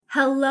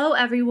Hello,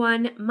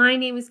 everyone. My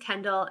name is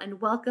Kendall, and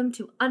welcome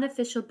to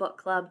Unofficial Book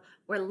Club,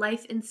 where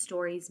life and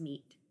stories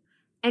meet.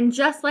 And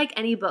just like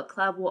any book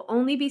club, we'll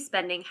only be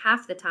spending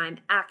half the time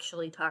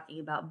actually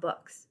talking about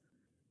books.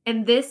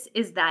 And this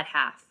is that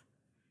half.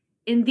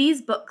 In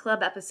these book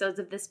club episodes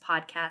of this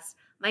podcast,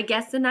 my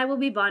guests and I will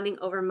be bonding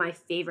over my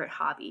favorite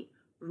hobby,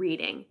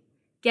 reading.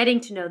 Getting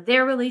to know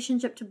their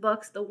relationship to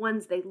books, the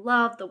ones they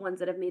love, the ones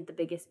that have made the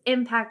biggest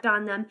impact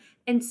on them,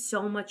 and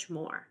so much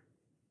more.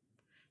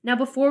 Now,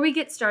 before we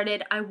get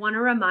started, I want to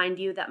remind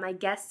you that my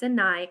guests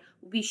and I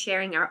will be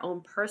sharing our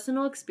own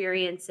personal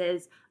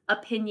experiences,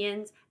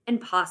 opinions, and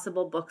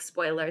possible book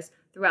spoilers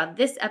throughout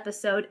this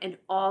episode and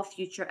all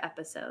future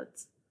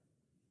episodes.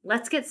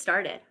 Let's get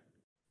started.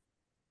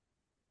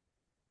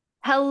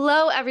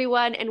 Hello,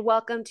 everyone, and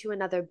welcome to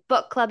another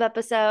book club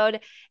episode.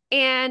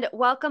 And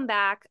welcome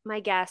back, my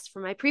guest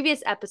from my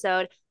previous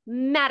episode,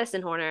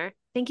 Madison Horner.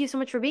 Thank you so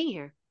much for being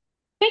here.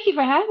 Thank you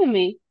for having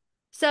me.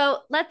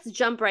 So let's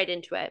jump right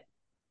into it.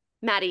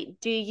 Maddie,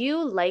 do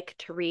you like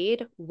to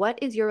read? What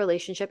is your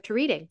relationship to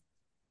reading?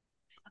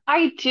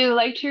 I do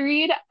like to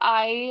read.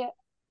 I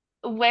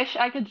wish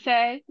I could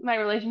say my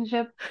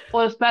relationship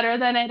was better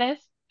than it is.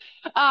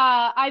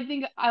 I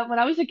think when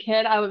I was a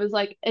kid, I was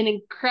like an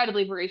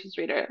incredibly voracious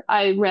reader.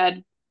 I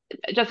read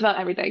just about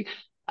everything.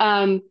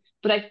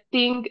 But I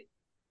think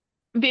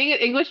being an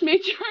English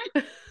major,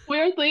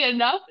 weirdly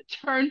enough,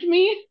 turned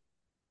me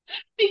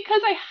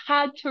because I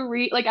had to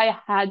read, like I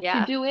had to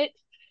Yeah. do it,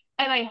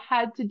 and I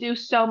had to do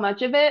so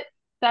much of it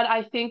that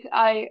I think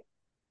I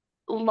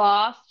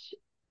lost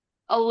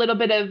a little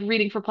bit of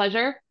reading for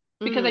pleasure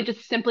because I Mm-hmm.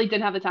 just simply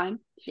didn't have the time.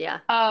 Yeah.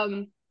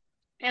 Um,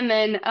 and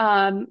then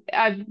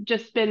I've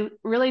just been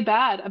really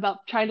bad about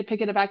trying to pick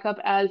it back up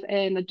as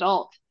an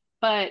adult.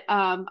 But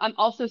I'm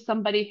also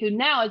somebody who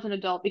now, as an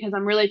adult, because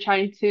I'm really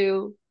trying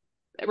to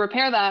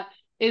repair that,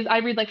 is I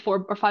read like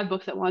 4 or 5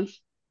 books at once.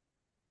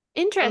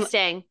 I'm,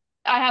 Interesting.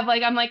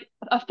 I'm like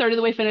a third of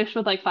the way finished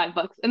with like 5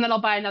 books, and then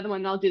I'll buy another one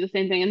and I'll do the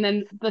same thing, and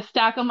then the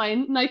stack on my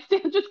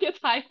nightstand just gets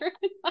higher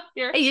and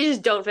higher. You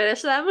just don't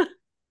finish them?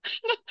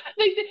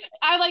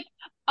 Like,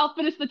 I'll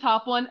finish the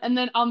top one and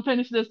then I'll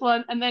finish this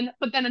one and then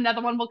but then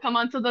another one will come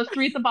on. So those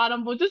three at the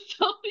bottom will just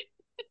tell me.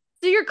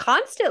 So you're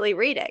constantly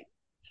reading.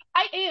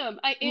 I am.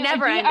 I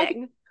Never do.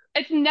 ending.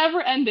 It's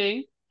never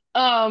ending.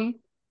 Um,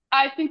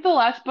 I think the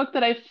last book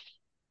that I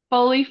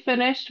fully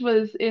finished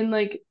was in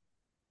like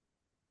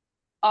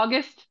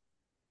August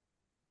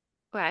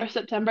or Okay.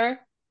 September.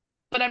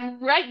 But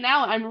I'm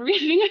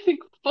reading I think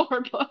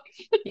 4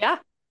 books. Yeah.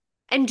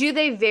 And do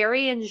they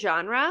vary in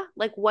genre?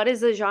 Like, what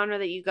is the genre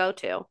that you go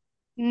to?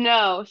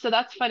 No, so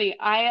that's funny.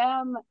 I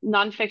am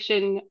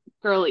nonfiction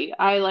girly.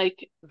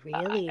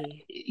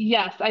 Really?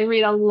 Yes, I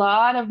read a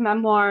lot of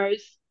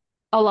memoirs,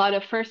 a lot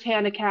of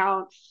firsthand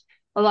accounts,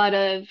 a lot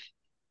of,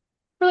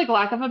 for like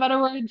lack of a better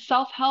word,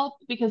 self-help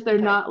because they're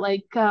Okay. not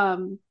like,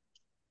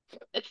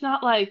 it's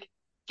not like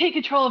take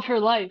control of your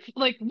life,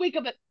 like wake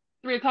up at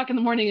 3 o'clock in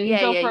the morning and Yeah,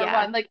 go yeah, for a yeah.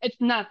 run. Like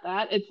it's not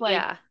that. It's like,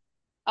 Yeah.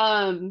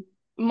 um,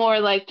 more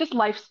like just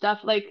life stuff,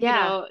 like,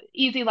 Yeah.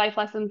 easy life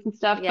lessons and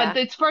stuff. But Yeah.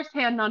 it's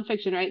firsthand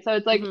nonfiction, right? So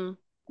it's like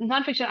Mm-hmm.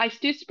 nonfiction. I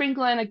do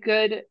sprinkle in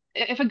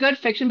if a good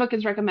fiction book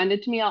is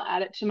recommended to me, I'll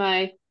add it to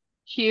my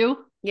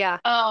queue. Yeah.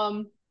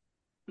 Um,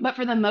 but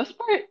for the most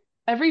part,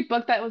 every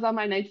book that was on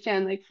my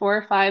nightstand, like 4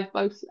 or 5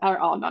 books, are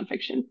all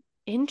nonfiction.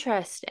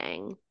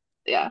 Interesting.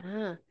 Yeah,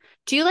 Ah.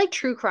 Do you like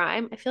true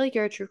crime? I feel like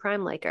you're a true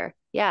crime liker.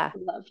 Yeah. I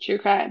love true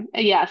crime.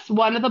 Yes,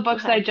 one of the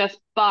books that I Okay. just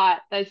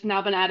bought that's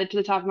now been added to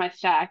the top of my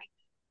stack,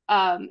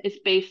 is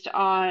based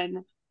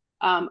on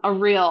a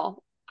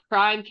real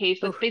crime case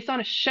Ooh. that's based on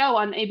a show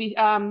on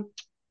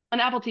on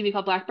Apple TV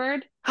called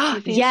Blackbird. Have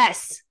you seen?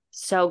 Yes.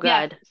 So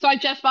Yes. good. So I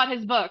just bought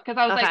his book because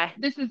I was like, Okay.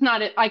 this is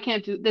not it. I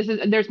can't do this.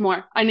 There's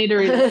more. I need to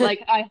read it.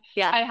 Like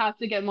Yeah. I have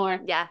to get more.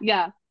 Yeah.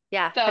 Yeah.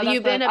 Yeah. So Have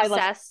you that's been what I love.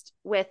 obsessed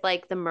with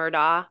like the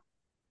Murdaugh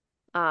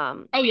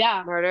Oh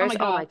yeah. Oh murders?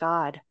 my Oh my God.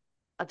 God.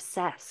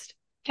 Obsessed.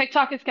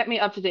 TikTok has kept me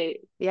up to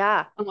date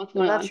Yeah. on what's I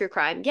going love on. true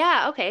crime.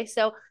 Yeah, okay.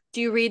 So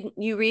do you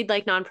read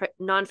like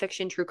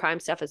nonfiction true crime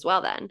stuff as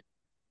well then?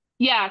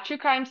 Yeah, true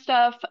crime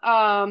stuff.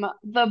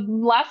 The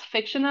last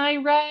fiction I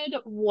read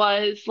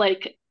was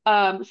like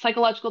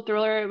psychological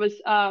thriller. It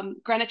was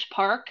Greenwich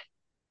Park.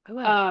 Oh,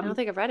 I don't Um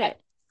think I've read I,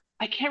 it.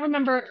 I can't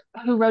remember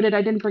who wrote it.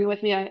 I didn't bring it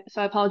with me,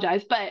 so I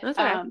apologize. But That's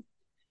okay.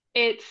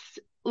 it's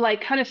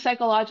like kind of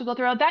psychological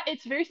thriller. That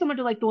it's very similar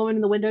to like The Woman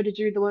in the Window. Did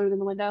you read The Woman in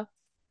the Window?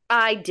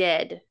 I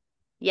did.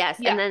 Yes.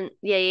 And Yeah. then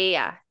yeah, yeah,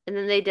 yeah. And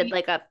then they did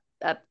like a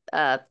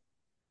like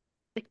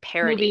Movie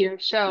parody. or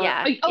show.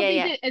 Yeah. Like, oh, Yeah, they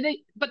yeah. did, and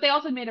but they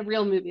also made a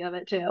real movie of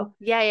it too.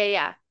 Yeah, yeah,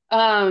 yeah.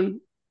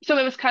 Um, so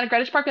it was kind of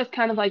Greenwich Park is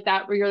kind of like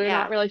that, where you're not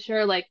Yeah. really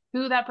sure like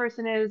who that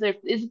person is, if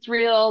is it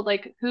real,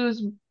 like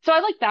who's. So I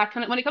like that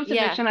kind of. When it comes to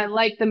Yeah. fiction, I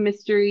like the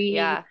mystery,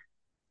 Yeah.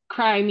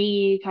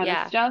 crimey kind of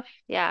Yeah. stuff.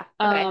 Yeah.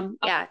 Okay.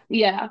 Yeah.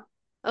 Yeah.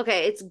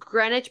 Okay. It's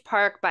Greenwich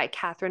Park by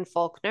Catherine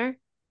Faulkner,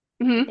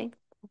 I Hmm. think.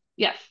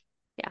 Yes.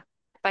 Yeah.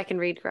 If I can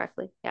read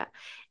correctly. Yeah.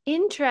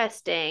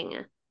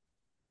 Interesting.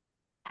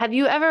 Have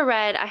you ever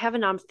read, I have a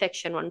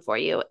nonfiction one for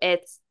you.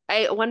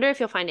 I wonder if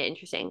you'll find it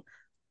interesting.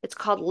 It's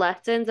called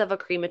Lessons of a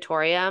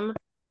Crematorium.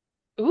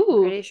 I'm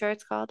Ooh. pretty sure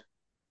it's called.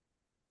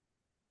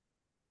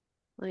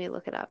 Let me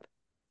look it up.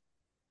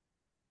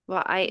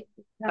 Well, Yeah.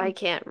 I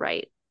can't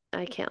write.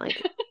 I can't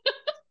like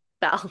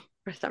spell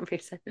for some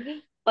reason.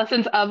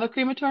 Lessons of a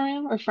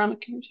crematorium or from a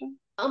crematorium?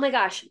 Oh my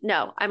gosh,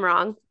 no, I'm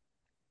wrong.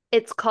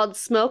 It's called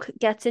Smoke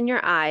Gets in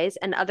Your Eyes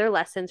and Other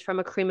Lessons from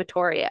a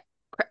Crematoria.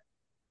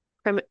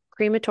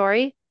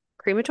 Crematory?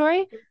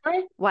 Crematory?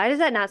 Right? Why does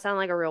that not sound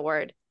like a real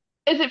word?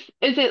 Is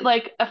it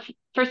like a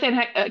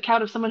first-hand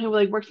account of someone who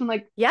like works in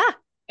like Yeah,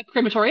 a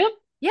crematorium?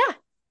 yeah,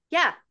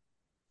 yeah.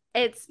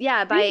 It's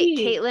yeah by Really?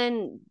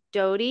 Caitlin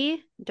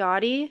Doughty.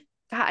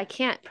 God, I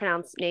can't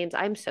pronounce names.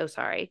 I'm so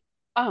sorry.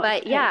 Oh, it's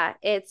But okay. yeah,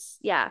 it's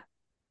yeah.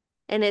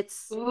 And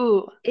it's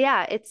Ooh.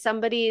 yeah,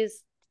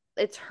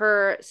 it's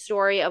her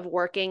story of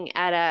working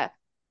at a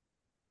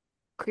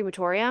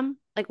crematorium.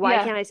 Like, why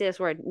Yeah. can't I say this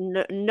word?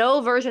 No,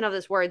 no version of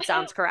this word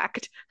sounds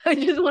correct. I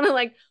just want to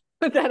like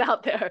put that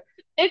out there.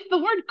 It's the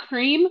word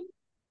cream.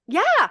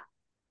 Yeah,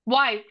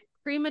 Why?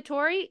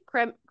 crematory.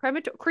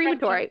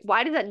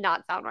 Why does that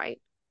not sound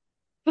right?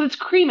 Because it's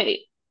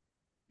cremate.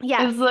 It's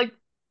Yes. like,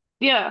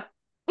 yeah.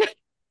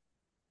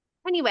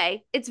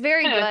 Anyway, it's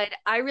very Anyway, good.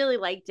 I really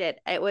liked it.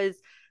 It was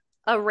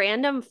a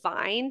random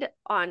find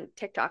on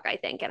TikTok, I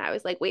think. And I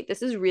was like, wait,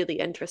 this is really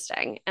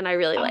interesting. And I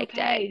really liked it.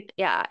 okay.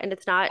 Yeah. And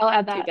it's not I'll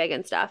add too that big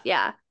and stuff.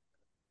 Yeah.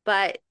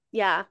 But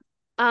yeah.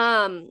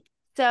 Um,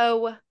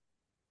 so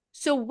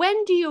so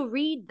when do you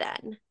read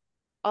then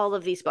all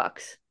of these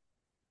books?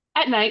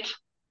 at night.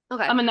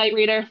 Okay. I'm a night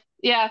reader.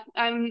 Yeah,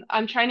 I'm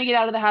trying to get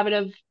out of the habit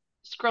of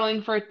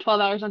scrolling for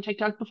 12 hours on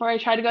TikTok before I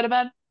try to go to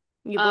bed.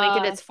 You blink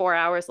and Uh, it's 4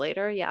 hours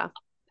later. Yeah.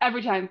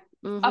 every time.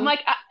 I'm Mm-hmm. like,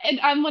 and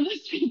I'm one of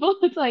those people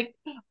that's like,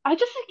 I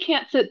just like,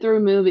 can't sit through a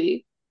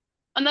movie.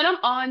 And then I'm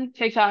on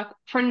TikTok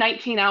for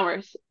 19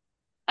 hours.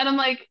 And I'm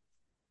like,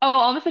 oh,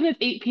 all of a sudden it's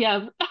 8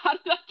 p.m. How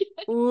did I get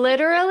here?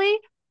 Literally,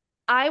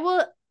 I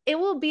will, it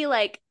will be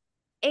like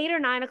 8 or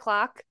 9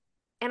 o'clock.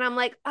 And I'm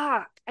like,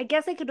 I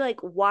guess I could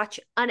like watch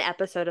an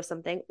episode of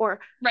something or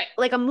Right.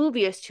 like a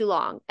movie is too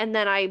long. And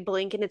then I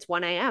blink and it's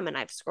 1 a.m. and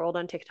I've scrolled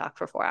on TikTok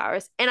for 4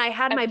 hours and I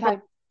had my Every book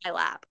time. in my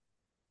lap.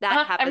 That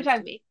Every happens to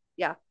time. me.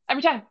 Yeah.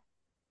 Every time.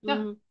 Yeah.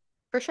 Hmm.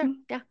 For sure. Mhm.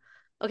 Yeah.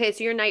 Okay.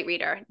 So you're a night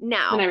reader. The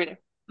night Now, reader.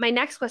 my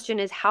next question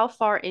is how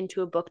far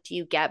into a book do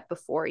you get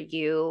before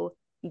you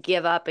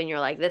give up and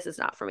you're like, this is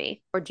not for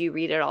me? Or do you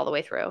read it all the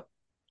way through?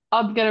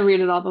 I'm gonna read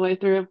it all the way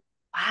through.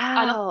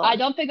 I Wow.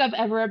 don't think I've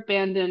ever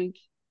abandoned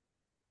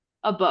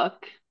a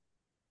book.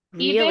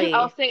 Even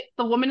I'll Really? say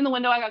The Woman in the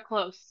Window, I got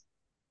close.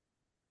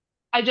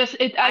 I I just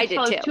did felt it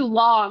was too. too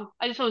long.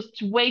 I just felt it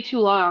was way too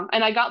long.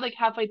 And I got like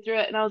halfway through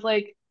it and I was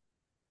like,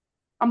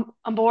 I'm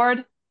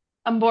bored.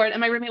 I'm bored.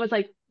 And my roommate was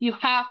like, you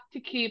have to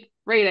keep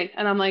reading.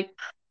 And I'm like,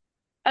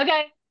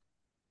 okay.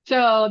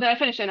 So then I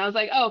finished it and I was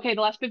like, oh, okay,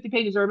 the last 50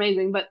 pages are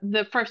amazing, but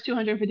the first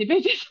 250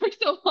 pages were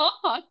so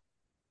long.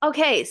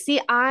 Okay,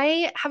 see,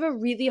 I have a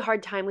really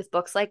hard time with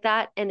books like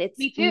that, and it's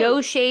Me too. no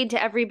shade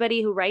to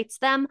everybody who writes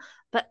them,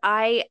 but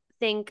I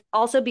think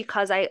also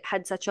because I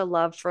had such a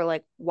love for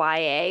like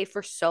YA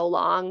for so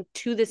long,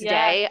 to this Yes.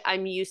 day,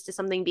 I'm used to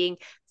something being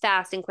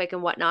fast and quick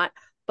and whatnot.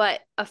 But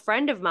a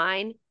friend of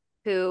mine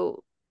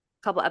who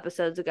a couple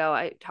episodes ago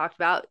I talked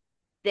about,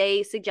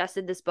 they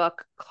suggested this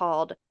book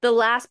called The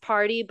Last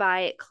Party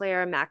by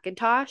Clara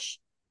McIntosh.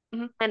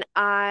 Hmm. And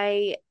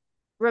I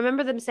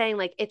remember them saying,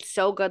 like, it's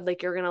so good,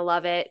 like, you're gonna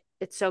love it.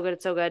 It's so good,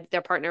 it's so good.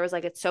 Their partner was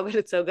like, it's so good,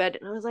 it's so good.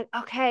 And I was like,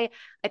 okay.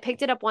 I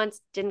picked it up once,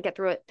 didn't get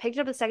through it. Picked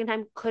it up the second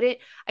time, couldn't.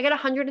 I got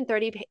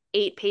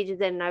 138 pages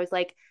in, and I was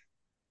like,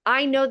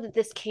 I know that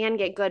this can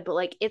get good, but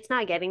like, it's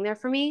not getting there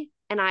for me.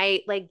 And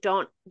I like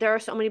don't, there are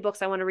so many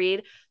books I want to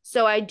read.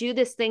 So I do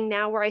this thing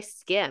now where I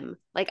skim.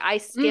 Like, I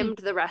Mm. skimmed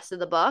the rest of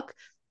the book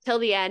till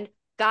the end,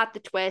 got the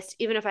twist,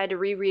 even if I had to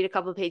reread a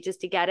couple of pages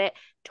to get it,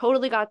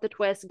 totally got the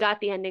twist,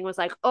 got the ending, was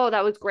like, oh,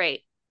 that was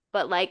great.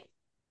 But like,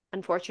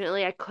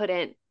 unfortunately, I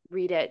couldn't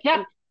read it. Yeah.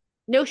 And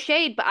no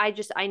shade, but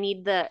I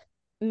need the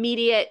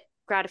immediate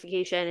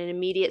gratification and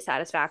immediate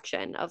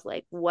satisfaction of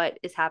like what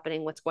is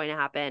happening, what's going to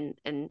happen,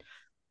 and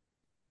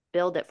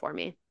build it for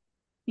me.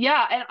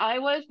 Yeah. And I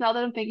was, now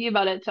that I'm thinking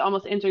about it, to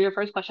almost answer your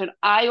first question,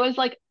 I was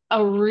like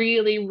a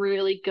really,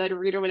 really good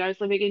reader when I was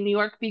living in New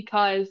York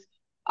because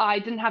I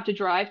didn't have to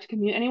drive to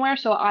commute anywhere.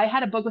 So I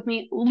had a book with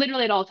me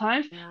literally at all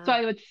times. So Yeah.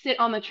 I would sit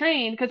on the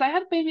train because I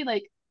had maybe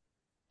like,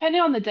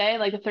 depending on the day,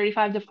 like a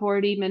 35 to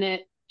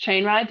 40-minute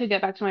train ride to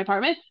get back to my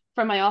apartment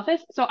from my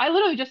office. So I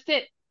literally just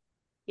sit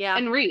Yeah.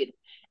 and read.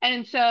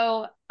 And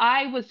so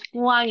I was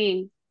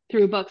flying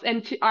through books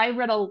and I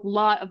read a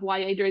lot of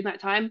YA during that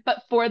time.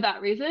 But for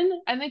that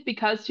reason, I think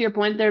because to your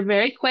point, they're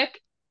very quick,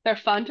 they're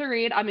fun to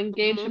read. I'm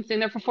engaged, Hmm. I'm sitting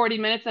there for 40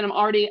 minutes and I'm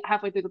already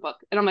halfway through the book.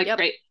 And I'm like, Yep.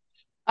 great.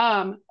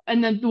 And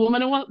then The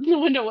Woman in the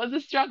Window was a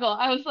struggle.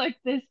 I was like,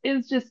 this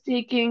is just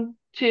taking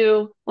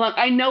too long.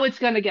 I know it's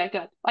gonna get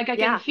good. Like Yeah.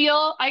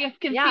 I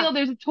can Yeah. feel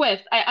there's a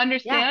twist. I Yeah.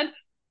 understand,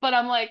 but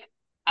I'm like,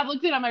 I've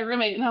looked at my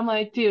roommate and I'm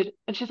like, dude,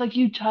 and she's like,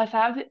 you just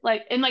have it.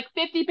 Like in like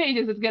 50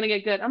 pages, it's gonna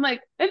get good. I'm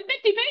like, in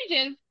 50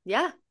 pages?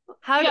 Yeah.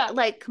 Yeah,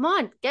 like, come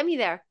on, get me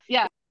there.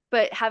 yeah.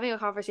 But having a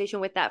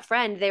conversation with that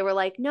friend, they were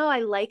like, no, I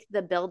like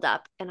the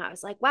buildup. And I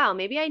was like, wow,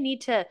 maybe I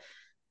need to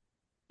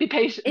Be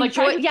patient, like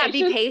enjoy, practice yeah, be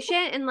patience.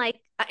 patient. And like,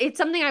 it's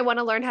something I want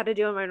to learn how to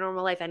do in my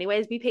normal life,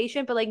 anyways, be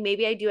patient. But like,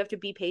 maybe I do have to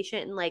be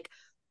patient and like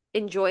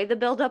enjoy the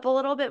buildup a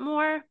little bit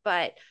more.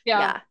 But Yeah,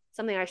 yeah,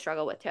 something I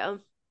struggle with too.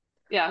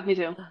 yeah, me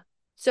too.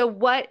 So,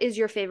 what is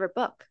your favorite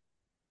book?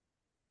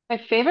 My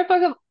favorite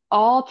book of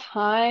all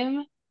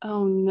time.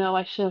 Oh no,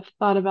 I should have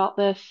thought about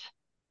this.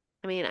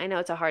 I mean, I know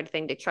it's a hard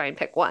thing to try and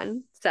pick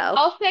one. So,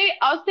 I'll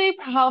say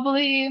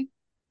probably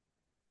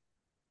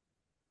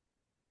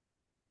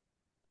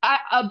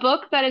a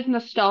book that is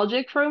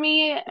nostalgic for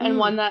me and mm,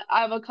 one that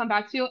I will come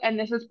back to, and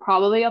this is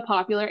probably a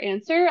popular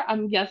answer,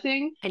 I'm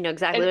guessing. I know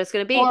exactly It what it's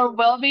going to be. or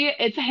will be.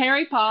 It's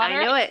Harry I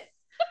Potter. know it.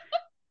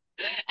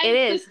 It And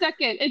is.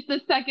 it's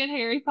the second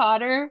Harry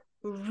Potter.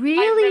 I read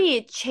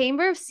Really?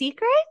 Chamber of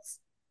Secrets?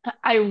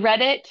 I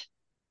read it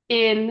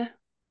in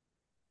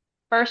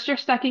first or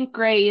second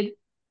grade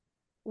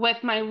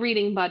with my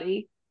reading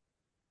buddy,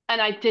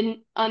 and I didn't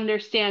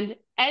understand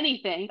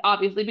anything,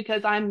 obviously,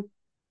 because I'm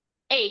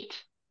 8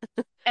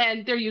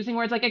 and they're using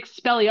words like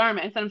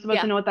Expelliarmus, and I'm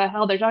supposed to Yeah. know what the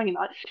hell they're talking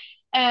about.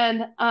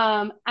 And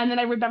then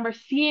I remember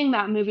seeing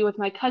that movie with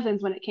my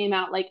cousins when it came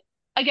out. Like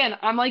again,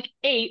 I'm like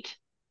 8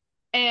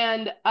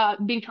 and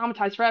being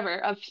traumatized forever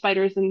of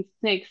spiders and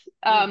snakes.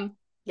 Mm,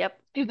 yep.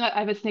 Even though I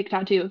have a snake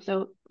tattoo,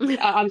 so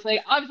obviously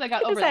I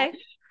got Gonna over that. say.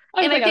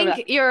 And Obviously I I got over that.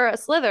 think you're a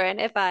Slytherin,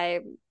 if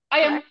I'm I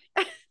am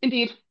correct.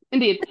 indeed,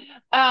 indeed.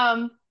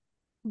 Um,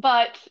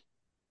 but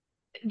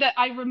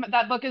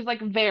that book is like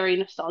very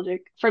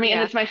nostalgic for me, and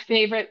Yeah. it's my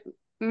favorite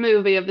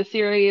movie of the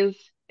series.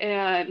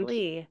 And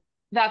Really?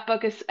 that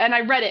book is, and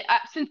I read it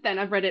since then.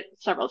 I've read it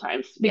several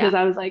times because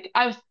Yeah.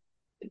 I was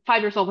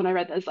 5 years old when I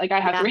read this. Like I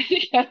have to Yeah. read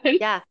it again.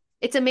 Yeah.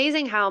 It's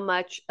amazing how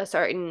much a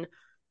certain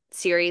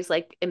series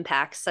like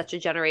impacts such a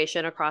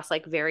generation across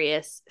like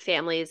various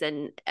families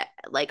and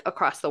like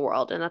across the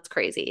world. And that's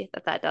crazy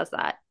that that does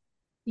that.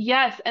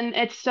 Yes, and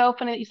it's so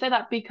funny that you say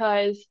that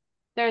because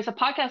there's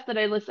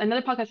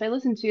another podcast I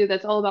listen to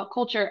that's all about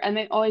culture, and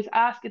they always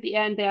ask at the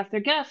end, they ask their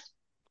guests,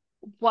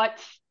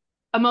 what's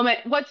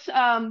what's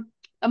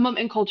a moment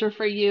in culture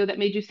for you that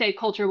made you say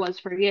culture was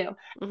for you?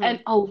 Hmm.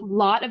 And a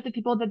lot of the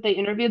people that they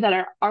interview that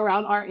are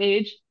around our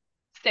age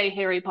say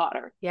Harry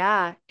Potter.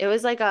 Yeah. It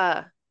was like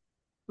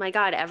my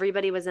God,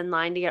 everybody was in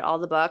line to get all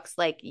the books.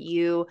 Like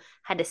you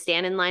had to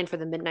stand in line for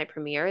the midnight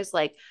premieres.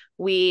 Like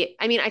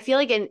I mean, I feel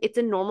like it's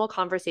a normal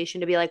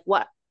conversation to be like,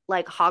 what,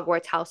 like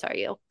Hogwarts house are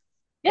you?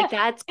 Like Yes,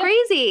 that's yes.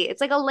 crazy. It's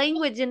like a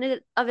language in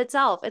it of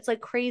itself. It's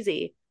like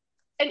crazy.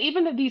 And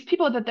even these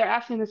people that they're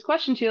asking this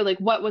question to, like,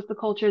 what was the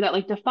culture that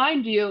like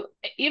defined you?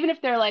 Even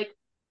if they're like,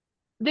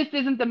 this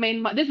isn't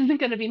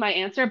going to be my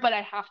answer, but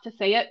I have to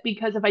say it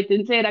because if I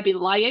didn't say it, I'd be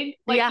lying.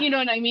 Like, Yeah. you know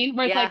what I mean?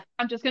 Where it's Yeah. like,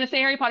 I'm just going to say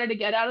Harry Potter to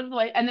get out of the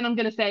way, and then I'm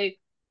going to say,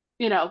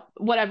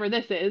 whatever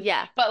this is.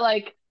 Yeah. But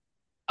like,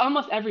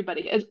 almost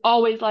everybody is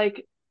always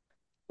like,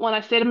 when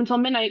I stayed up until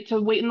midnight to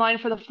wait in line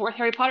for the fourth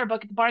Harry Potter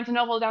book at the Barnes and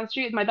Noble down the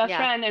street with my best Yeah.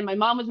 friend, and my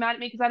mom was mad at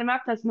me because I had a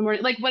math test in the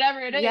morning, like whatever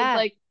it is, Yeah.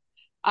 like,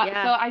 so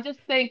Yeah. I just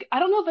think I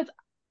don't know if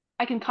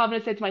I can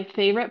confidently say it's my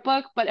favorite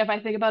book, but if I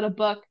think about a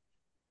book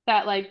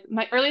that like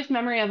my earliest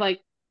memory of like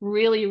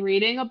really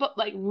reading a book,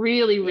 like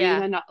really reading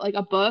Yeah. a not like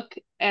a book,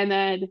 and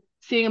then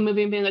seeing a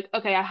movie and being like,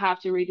 okay, I have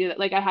to redo it,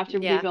 like I have to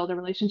Yeah. rebuild a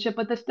relationship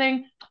with this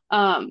thing,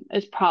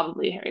 is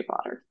probably Harry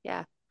Potter.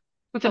 Yeah.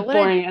 It's a But what a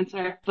boring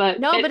answer, but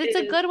no, it, but it's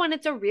it a is good one.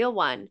 It's a real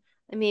one.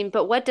 I mean,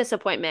 but what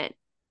disappointment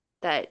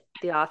that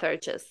the author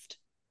just,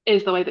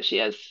 is the way that she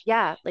is.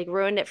 yeah, like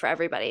ruined it for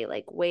everybody.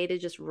 Like, way to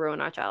just ruin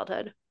our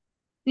childhood.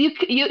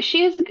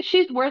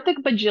 She's worth a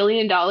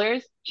bajillion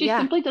dollars. She Yeah.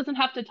 simply doesn't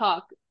have to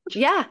talk.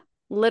 Yeah.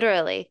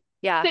 Literally.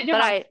 Yeah. Sit in your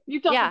house. You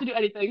don't have Yeah. to do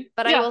anything.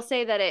 But I Yeah. will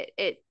say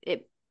that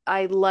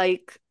I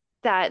like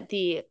that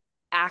the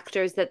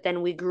actors that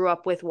then we grew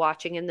up with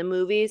watching in the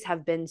movies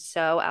have been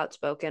so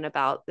outspoken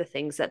about the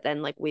things that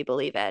then like we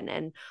believe in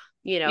and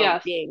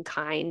Yes. being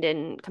kind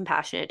and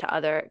compassionate to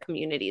other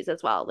communities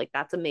as well. Like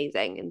that's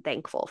amazing and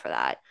thankful for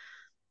that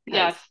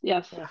because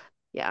Yes. Yes.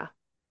 yeah.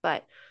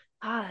 But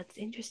that's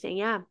interesting.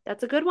 Yeah.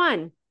 That's a good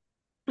one.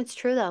 It's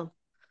true though.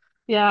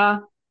 Yeah.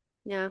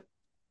 Yeah.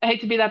 I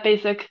hate to be that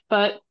basic,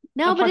 but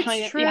No, but it's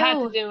unfortunately you had to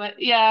true. do it.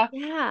 Yeah.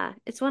 Yeah.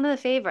 It's one of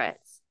the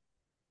favorites.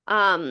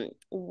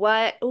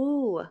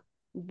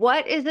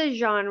 What is a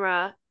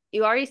genre?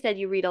 You already said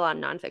you read a lot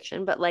of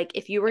nonfiction, but like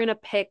if you were gonna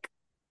pick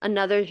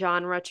another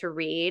genre to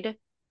read,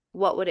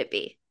 what would it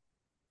be?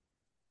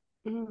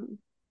 Mm.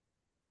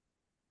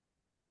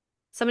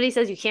 Somebody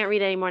says you can't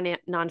read any more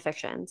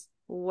nonfictions.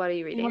 What are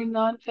you More reading?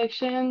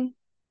 nonfiction.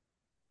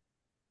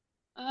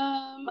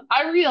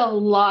 I read a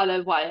lot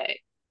of YA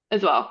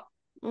as well.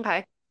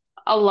 Okay.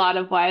 A lot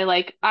of YA.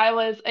 Like I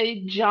was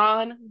a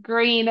John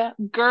Green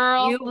You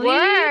girly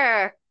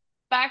were.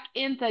 back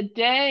in the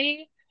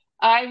day.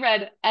 I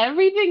read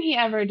everything he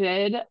ever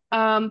did.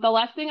 The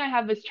last thing I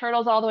have is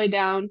Turtles All the Way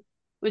Down,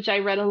 which I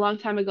read a long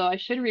time ago. I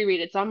should reread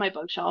it. It's on my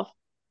bookshelf.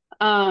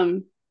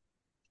 Um,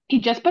 he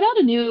just put out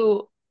a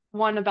new.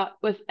 one about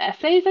with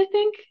essays, I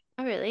think,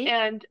 Oh, really?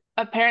 and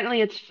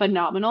apparently it's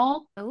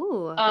phenomenal.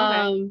 Oh, okay.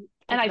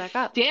 And Pick it I back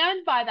up.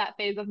 stand by that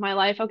phase of my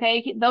life,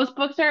 okay? Those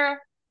books are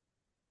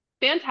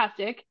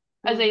fantastic.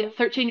 As a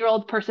Mm-hmm.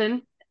 13-year-old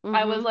person,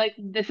 I was Mm-hmm. like,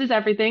 this is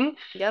everything.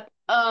 Yep.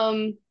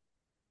 Um,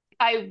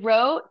 I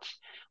wrote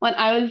when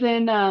I was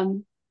in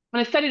when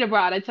I studied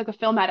abroad, I took a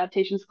film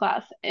adaptations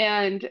class,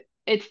 and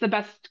it's the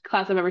best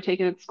class I've ever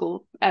taken at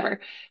school ever,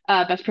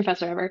 best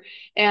professor ever.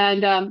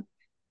 And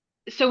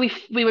so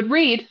we would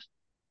read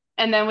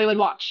and then we would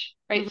watch,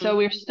 right? Mm-hmm. So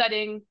we were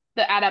studying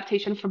the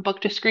adaptation from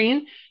book to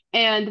screen.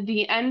 And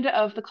the end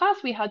of the class,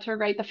 we had to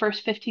write the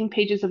first 15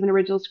 pages of an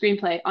original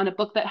screenplay on a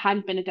book that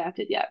hadn't been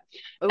adapted yet.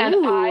 And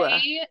Ooh.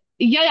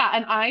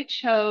 and I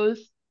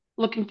chose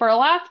Looking for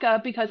Alaska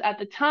because at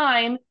the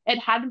time it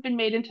hadn't been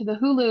made into the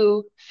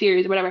Hulu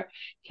series or whatever.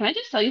 Can I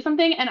just tell you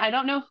something? And I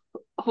don't know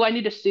who I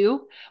need to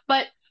sue,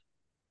 but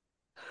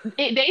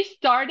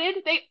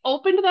they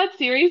opened that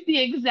series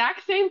the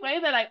exact same way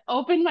that I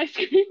opened my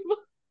screenplay.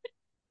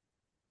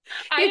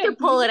 I You have to have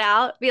pull it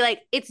out, be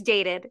like, it's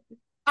dated.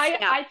 Snap.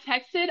 I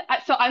texted,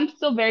 so I'm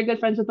still very good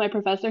friends with my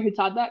professor who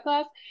taught that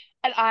class,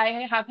 and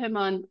I have him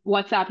on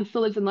WhatsApp. He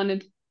still lives in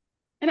London,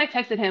 and I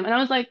texted him, and I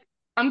was like,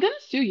 "I'm gonna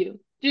sue you.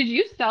 Did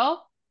you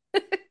sell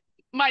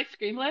my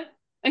screenplay?"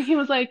 And he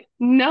was like,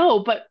 "No,"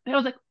 but I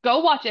was like, "Go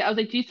watch it." I was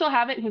like, "Do you still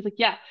have it?" And he was like,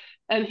 "Yeah."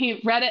 And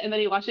he read it, and then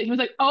he watched it. He was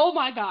like, "Oh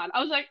my God." I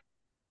was like,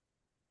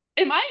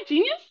 "Am I a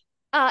genius?"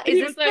 And Is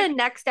he this was the like,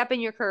 next step in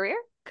your career?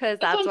 Because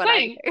 "That's what that's I'm what I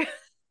saying." do.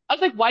 I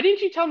was like, "Why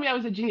didn't you tell me I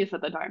was a genius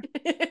at the time?"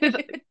 Because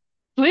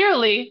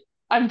clearly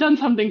I've done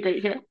something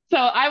great here. So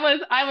I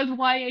was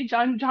YA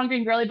John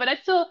Green girly, but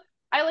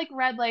I like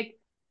read like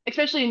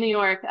especially in New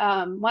York.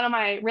 One of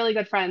my really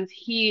good friends,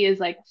 he is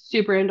like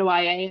super into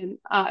YA,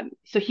 and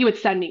so he would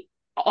send me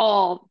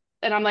all,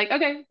 and I'm like,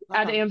 okay,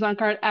 add to Wow. Amazon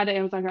cart, add to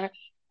Amazon cart.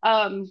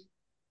 Um,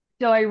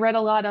 so I read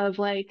a lot of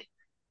like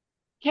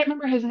can't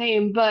remember his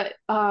name, but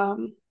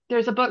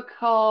there's a book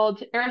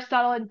called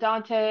Aristotle and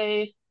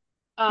Dante,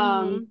 um,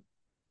 Mm-hmm.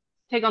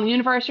 Take on the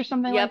Universe or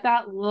something like Yep.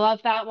 that.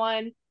 Love that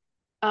one.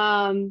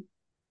 Um,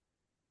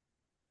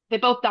 They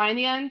both die in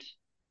the end.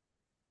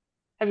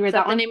 Have you Is read that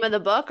that the one? name of the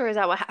book or is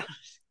that what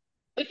happens?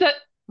 It's a,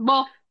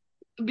 well,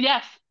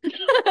 yes, it's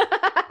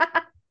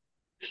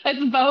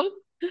both.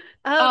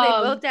 Oh, they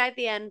both Um, die at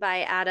the end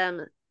by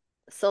Adam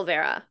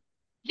Silvera.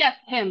 yes,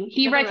 him.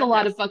 He Never writes a read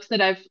lot of this. books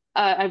that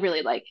I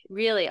really like.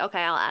 Really? Okay,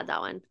 I'll add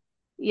that one.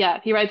 Yeah,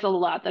 he writes a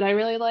lot that I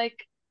really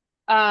like.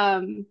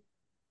 Um,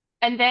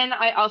 and then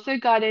I also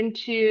got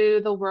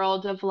into the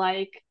world of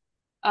like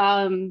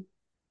um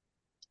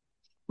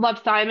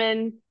Love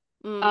Simon,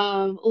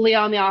 Mm.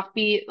 Leon the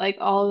Offbeat, like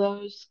all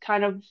those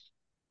kind of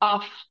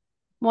off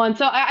ones.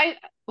 So YA,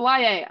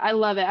 I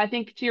love it. I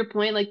think to your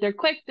point, like they're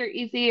quick, they're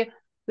easy,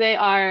 they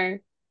are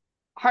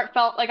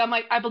heartfelt. Like I'm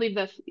like, I believe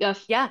this.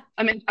 Yes. Yeah.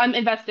 I'm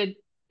invested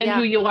in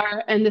who Yeah. you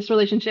are in this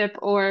relationship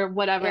or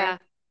whatever. Yeah.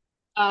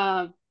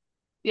 Um,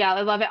 yeah,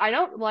 I love it. I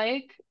don't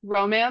like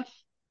romance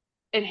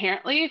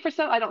inherently for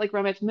some. I don't like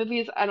romance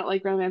movies. I don't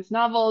like romance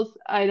novels.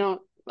 I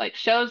don't like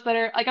shows that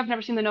are like I've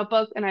never seen The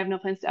Notebook and I have no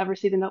plans to ever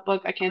see The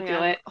Notebook. I Oh can't my do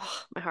God. it.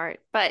 Oh, my heart.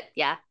 But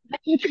yeah. I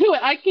can't do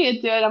it. I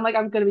can't do it. I'm like,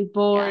 I'm gonna be Yeah.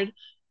 bored.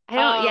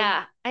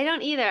 Um, I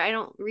don't either. I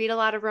don't read a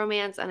lot of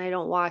romance and I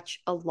don't watch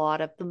a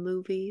lot of the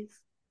movies.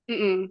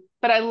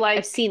 but I I've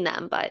like seen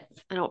them, but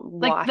I don't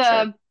like watch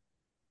or. the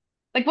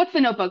like what's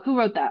The Notebook? Who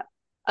wrote that?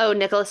 Oh,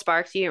 Nicholas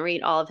Sparks, you didn't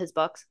read all of his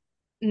books?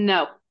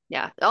 No.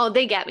 Yeah. Oh,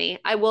 they get me.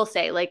 I will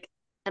say, like,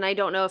 and I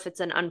don't know if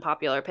it's an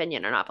unpopular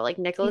opinion or not, but like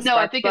Nicholas No,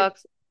 I Sparks think it's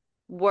books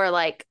were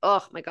like,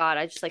 oh my God,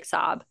 I just like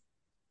sob. no,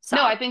 Sob.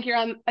 I think you're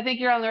on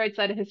the right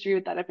side of history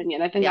with that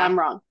opinion. I think Yeah. I'm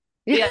wrong.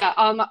 Yeah,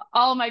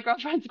 all my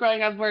girlfriends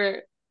growing up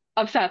were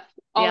obsessed.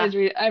 Yeah. Always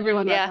read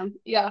everyone read Yeah. them.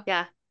 Yeah.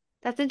 Yeah.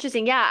 That's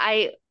interesting.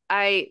 Yeah.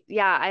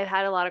 Yeah, I've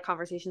had a lot of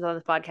conversations on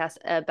this podcast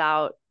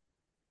about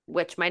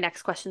which my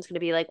next question is going to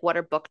be like, what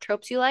are book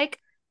tropes you like?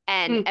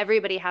 And Mm.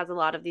 everybody has a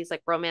lot of these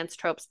like romance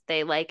tropes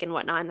they like and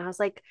whatnot. And I was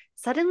like,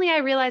 suddenly I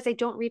realized I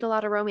don't read a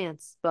lot of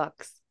romance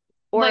books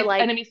or Like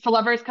like, enemies to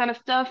lovers kind of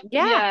stuff.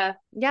 yeah, Yeah.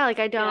 yeah, like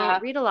I don't Yeah.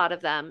 read a lot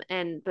of them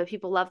and, but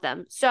people love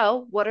them.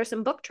 So what are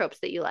some book tropes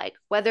that you like?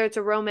 Whether it's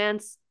a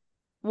romance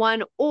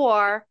one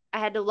or I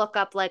had to look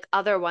up like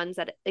other ones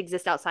that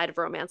exist outside of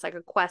romance, like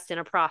a quest and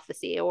a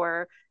prophecy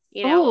or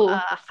Ooh.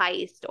 a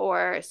heist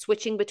or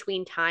switching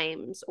between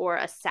times or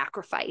a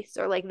sacrifice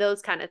or like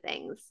those kind of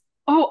things.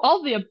 Oh,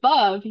 all the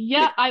above.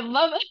 Yeah, I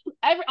love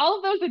all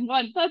of those in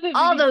one. That's a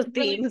All really, those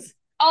really themes.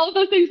 all of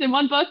those things in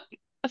one book.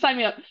 Sign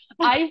me up.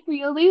 I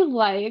really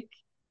like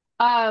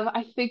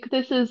I think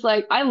this is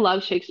like I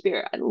love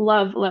Shakespeare. I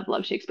love, love,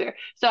 love Shakespeare.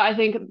 So I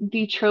think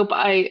the trope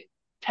I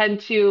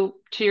tend to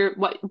your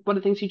what one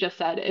of the things you just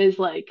said is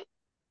like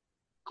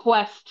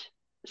quest,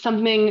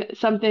 something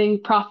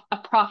a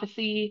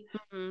prophecy.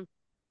 Mhm.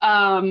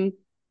 Um,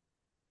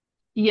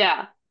 yeah,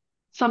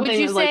 Would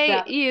you something like say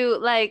that. you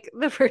like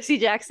the Percy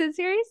Jackson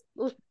series?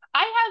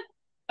 I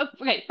have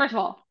okay, first of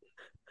all,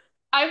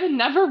 I've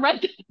never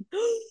read them.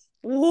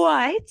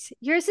 What?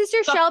 Your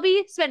sister So,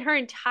 Shelby spent her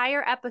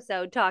entire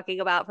episode talking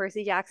about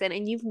Percy Jackson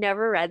and you've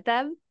never read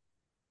them?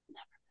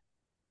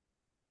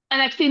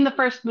 and I've seen the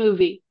first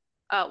movie.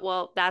 Oh,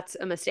 well, that's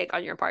a mistake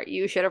on your part.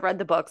 You should have read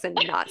the books and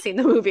not seen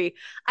the movie.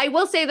 I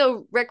will say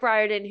though, Rick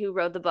Riordan, who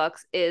wrote the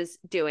books, is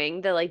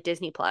doing the like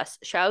Disney Plus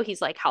show.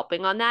 He's like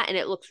helping on that and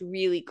it looks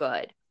really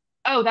good.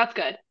 Oh, that's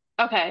good.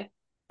 Okay.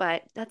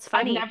 But that's I've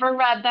funny. never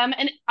read them,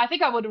 and I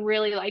think I would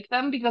really like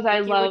them because I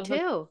think you would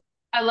too.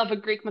 I love a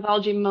Greek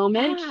mythology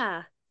moment.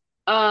 Yeah.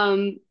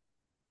 Um,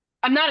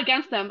 I'm not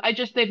against them. I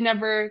just they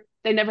never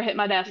hit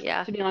my desk,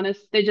 Yeah. to be honest.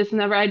 They just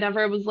never I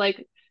never was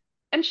like,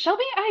 and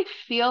Shelby, I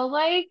feel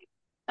like,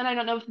 and I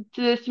don't know if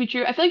this to be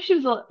true, I feel like she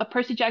was a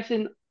Percy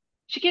Jackson.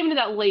 She came into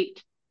that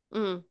late.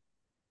 Mm.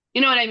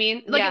 You know what I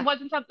mean? Like it Yeah.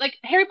 wasn't something like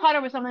Harry Potter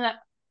was something that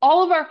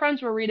all of our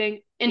friends were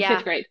reading in fifth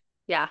Yeah. grade.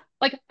 Yeah.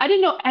 Like I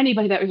didn't know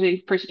anybody that was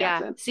reading Percy Yeah.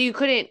 Jackson. So you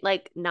couldn't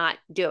like not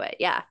do it.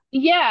 Yeah.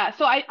 Yeah,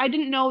 so I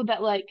didn't know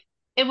that like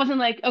it wasn't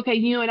like okay,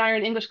 you and I are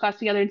in English class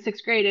together in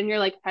sixth grade, and you're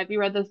like, have you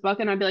read this book?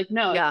 And I'd be like,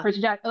 no, it's Yeah.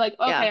 Percy Jackson. Like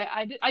Yeah.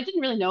 okay, I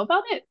didn't really know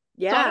about it,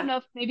 so I don't Yeah. know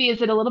if maybe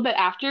is it a little bit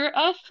after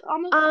us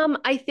almost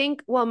I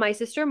think, well, my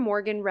sister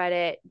Morgan read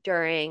it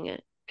during,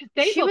 because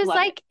they she both was love it,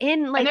 like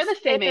in and like they're the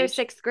same fifth or age.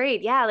 sixth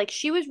grade. Yeah, like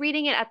she was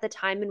reading it at the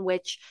time in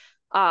which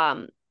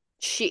um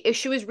she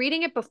was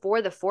reading it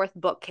before the fourth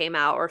book came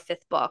out or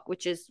fifth book,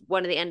 which is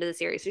one of the end of the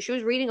series. So she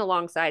was reading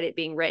alongside it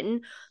being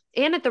written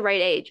and at the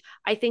right age.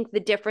 I think the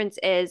difference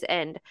is,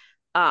 and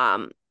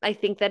I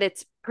think that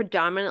it's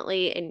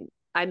predominantly, and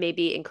I may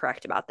be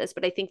incorrect about this,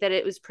 but I think that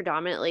it was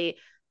predominantly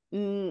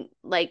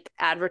like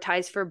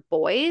advertised for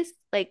boys,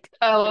 like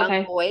Oh, young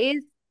okay.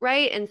 boys,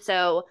 right? And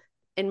so,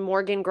 and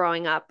Morgan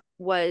growing up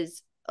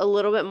was a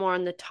little bit more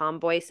on the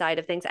tomboy side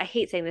of things. I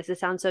hate saying this, it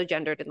sounds so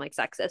gendered and like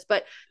sexist,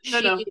 but No,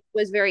 she no,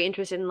 was very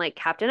interested in like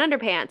Captain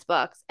Underpants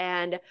books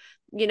and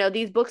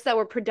these books that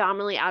were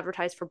predominantly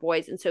advertised for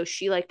boys. And so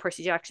she like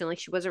Percy Jackson, like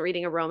she wasn't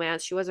reading a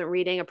romance, she wasn't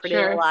reading a Pretty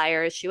Little sure.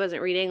 Liars, she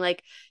wasn't reading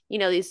like,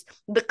 these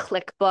the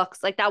click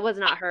books. Like that was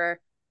not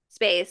her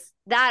space.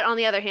 That on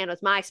the other hand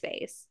was my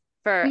space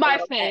for a My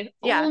little bit. fave.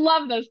 Yeah,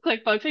 Love those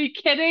click books. Are you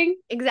kidding?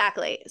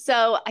 exactly.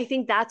 So I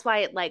think that's why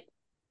it like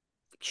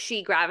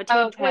she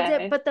gravitated towards it.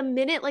 Okay. But the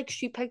minute like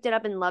she picked it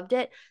up and loved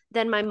it,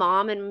 then my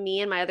mom and me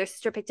and my other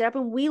sister picked it up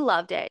and we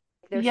loved it.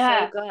 They're so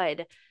Yeah,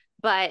 good.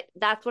 But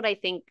that's what I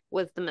think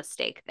was the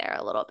mistake there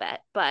a little bit.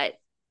 But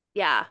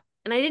yeah.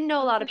 And I didn't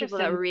know a that's lot of people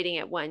that were interesting. reading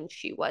it when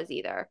she was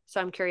either.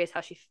 So I'm curious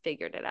how she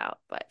figured it out,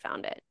 but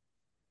found it.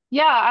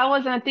 Yeah, I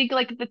was, and I think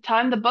like at the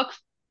time the books,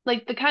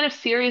 like the kind of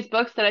serious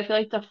books that I feel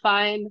like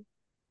define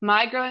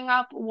my growing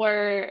up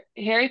were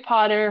Harry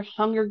Potter,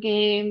 Hunger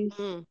Games.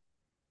 Mm,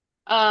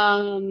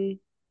 Um,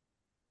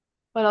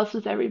 what else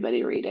was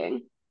everybody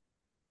reading?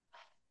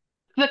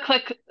 The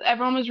Click,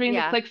 everyone was reading the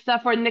yeah. Click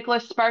stuff, or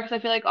Nicholas Sparks. I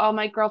feel like all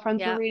my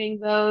girlfriends were Yeah. reading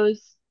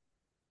those.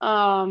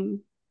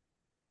 Um,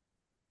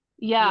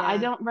 yeah, I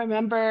Yeah. don't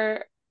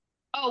remember.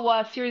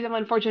 Oh, Series of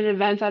Unfortunate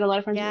Events. I had a lot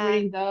of friends that were Yeah.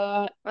 reading the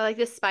Or like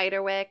the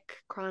Spiderwick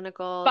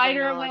Chronicles. I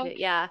know a lot of Spiderwick. it.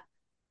 Yeah.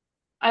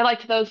 I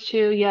liked those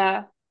too.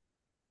 Yeah.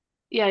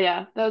 Yeah,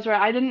 yeah. Those were,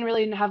 I didn't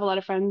really have a lot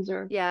of friends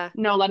or Yeah.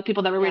 know a lot of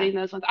people that were Yeah. reading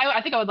those ones.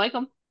 I think I would like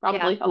them, Yeah.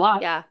 probably a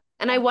lot. Yeah.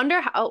 And I Yeah. wonder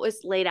how it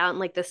was laid out in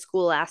like the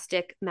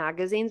Scholastic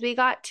magazines we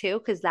got too,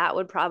 because that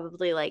would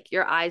probably like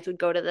your eyes would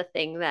go to the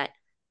thing that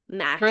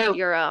matched True.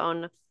 your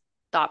own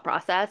thought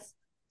process.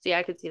 So yeah,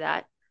 I could see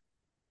that.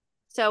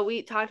 So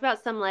we talked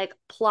about some like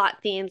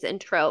plot themes and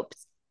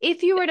tropes.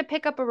 If you were to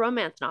pick up a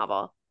romance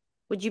novel,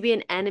 would you be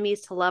an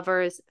enemies to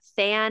lovers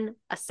fan,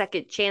 a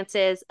second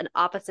chances, an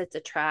opposites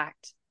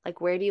attract? Like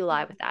where do you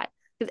lie with that?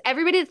 Because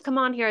everybody that's come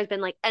on here has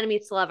been like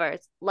enemies to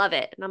lovers, love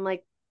it. And I'm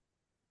like,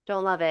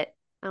 don't love it.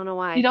 I don't know You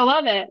why. don't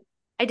love it.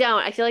 I don't.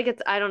 I feel like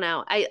it's I don't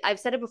know. I've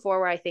said it before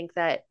where I think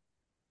that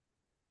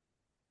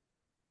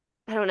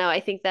I don't know. I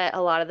think that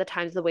a lot of the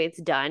times the way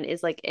it's done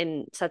is like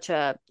in such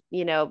a,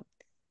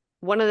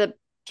 one of the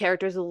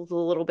characters is a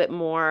little bit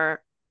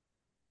more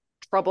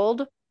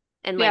troubled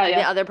and Yeah, like the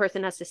yeah. other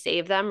person has to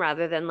save them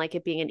rather than like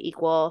it being an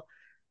equal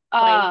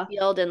playing Uh,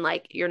 field and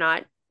like you're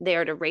not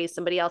there to raise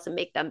somebody else and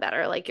make them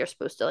better. Like you're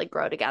supposed to like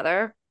grow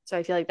together. So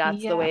I feel like that's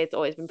the yeah. way it's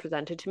always been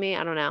presented to me.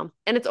 I don't know.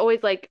 And it's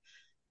always like,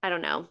 I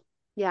don't know.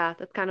 Yeah,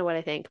 that's kind of what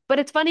I think. But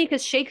it's funny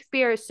because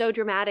Shakespeare is so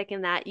dramatic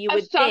in that you I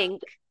was would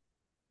think,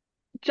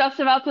 just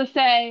about to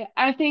say,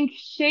 I think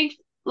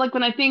Shakespeare, like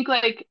when I think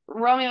like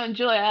Romeo and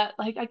Juliet,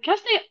 like I guess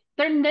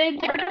they're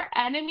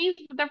enemies,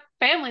 but their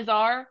families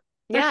are.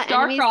 They're yeah,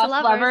 enemies to star-crossed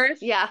lovers. lovers.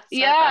 Yeah, star-crossed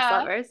Yeah,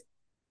 lovers.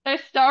 they're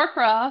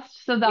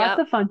star-crossed. So that's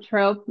Yep. a fun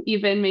trope,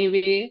 even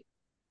maybe.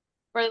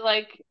 Where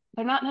like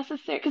they're not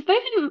necessary because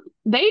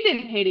they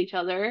didn't hate each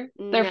other.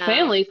 Their No.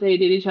 families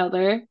hated each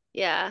other.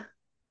 Yeah.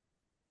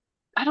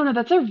 I don't know.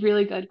 That's a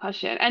really good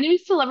question.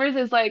 Enemies to lovers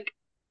is like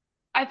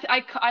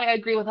I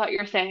agree with what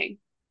you're saying,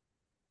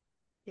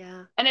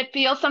 Yeah. and it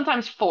feels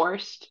sometimes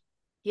forced.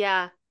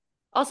 Yeah.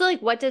 Also,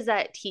 like, what does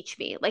that teach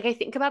me? Like, I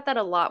think about that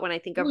a lot when I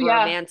think Oh of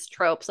yeah, romance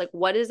tropes. Like,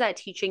 what is that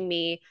teaching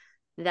me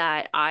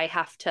that I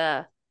have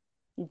to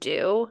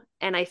do.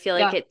 And I feel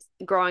like Yeah. it's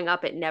growing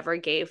up, it never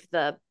gave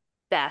the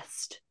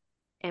best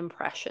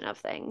impression of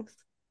things.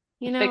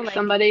 To You know, fix like,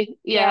 somebody.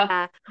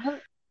 Yeah. yeah.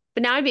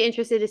 But now I'd be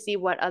interested to see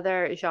what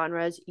other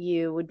genres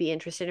you would be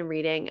interested in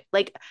reading.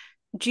 Like,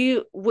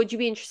 would you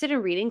be interested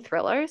in reading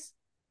thrillers?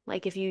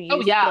 Like if you Oh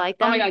used to yeah. like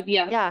Oh my them? God.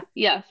 Yes. Yeah,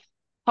 Yes.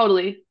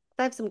 Totally.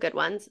 I have some good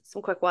ones,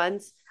 some quick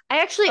ones.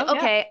 I actually, Oh yeah.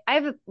 okay, I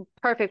have a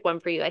perfect one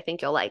for you. I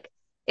think you'll like.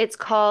 It's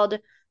called,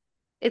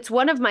 it's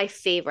one of my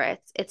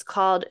favorites. It's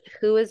called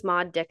Who is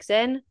Maud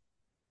Dixon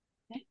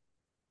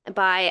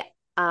by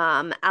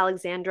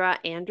Alexandra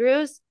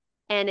Andrews.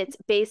 And it's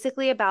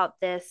basically about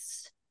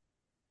this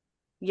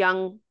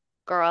young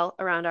girl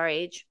around our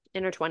age,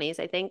 in her 20s,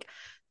 I think,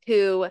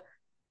 who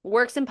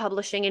works in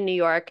publishing in New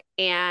York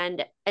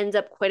and ends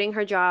up quitting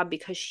her job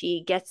because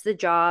she gets the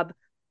job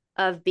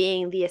of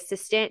being the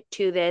assistant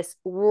to this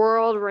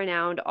world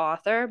renowned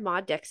author,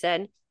 Maud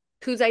Dixon,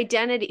 whose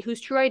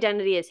true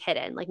identity is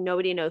hidden. Like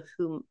nobody knows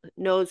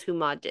who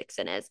Maud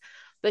Dixon is.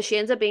 But she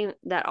ends up being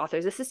that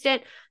author's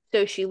assistant.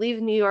 So she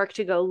leaves New York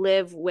to go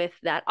live with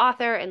that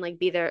author and like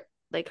be their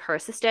like her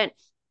assistant.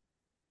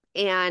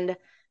 And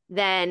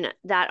then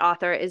that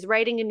author is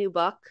writing a new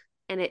book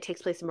and it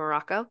takes place in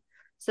Morocco.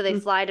 So they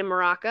Mm. fly to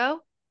Morocco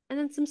and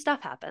then some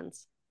stuff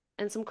happens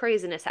and some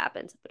craziness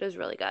happens, but it was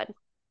really good.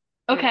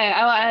 And Okay.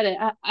 I'll add it.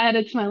 I add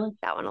it to my list.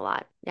 that one a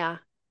lot. Yeah.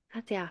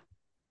 Yeah.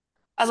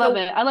 I love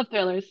So it. I love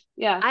thrillers.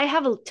 Yeah. I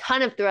have a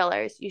ton of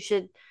thrillers. You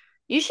should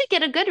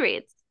get a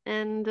Goodreads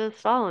and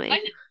follow me.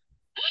 I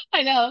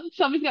I know.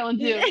 Shelby's got one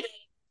too.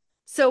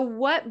 So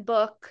what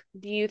book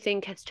do you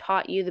think has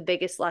taught you the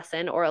biggest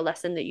lesson or a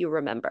lesson that you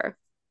remember?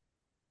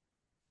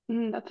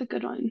 That's a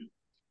good one.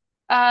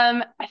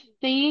 I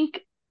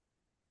think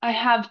I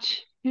have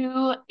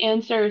two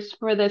answers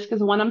for this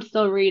because one I'm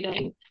still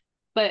reading,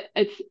 but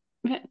it's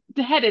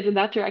headed in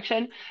that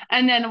direction.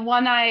 And then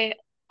one I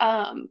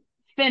um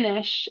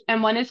finished,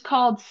 and one is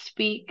called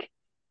Speak,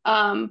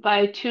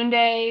 by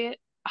Tunde.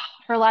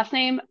 Her last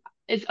name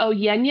is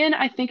Oyenyan,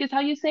 I think is how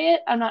you say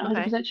it. I'm not Okay.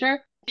 100% sure.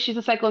 She's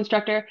a cycle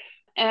instructor,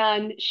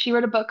 and she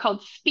wrote a book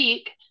called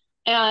Speak,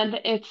 and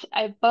it's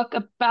a book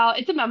about,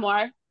 it's a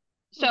memoir.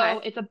 So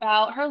Okay. it's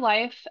about her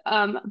life,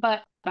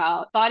 but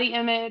about body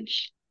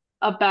image,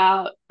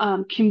 about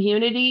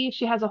community.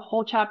 She has a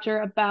whole chapter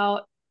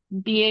about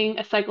being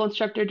a cycle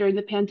instructor during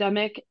the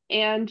pandemic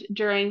and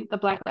during the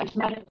Black Lives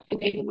Matter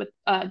thing with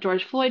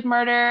George Floyd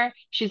murder.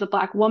 She's a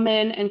Black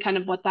woman and kind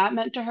of what that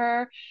meant to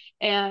her,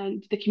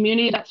 and the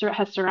community that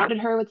has surrounded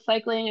her with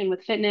cycling and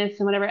with fitness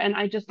and whatever. And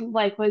I just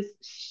like was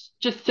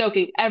just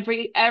soaking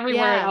every word. I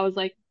Yeah. was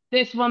like,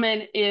 this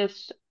woman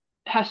is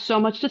has so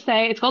much to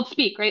say. It's called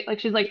Speak, right? Like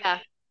she's like, Yeah.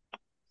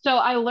 so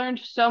I learned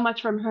so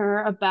much from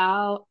her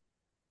about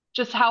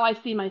just how I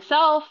see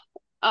myself.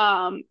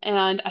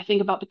 And I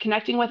think about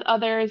connecting with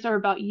others or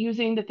about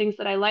using the things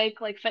that I like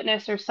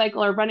fitness or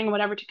cycle or running or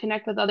whatever, to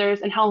connect with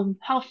others, and how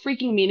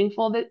freaking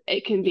meaningful that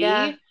it can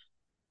Yeah. be.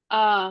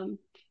 Um,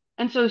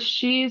 and so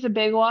she's a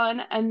big one.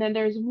 And then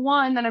there's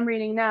one that I'm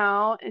reading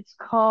now. It's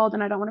called,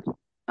 and I don't want to,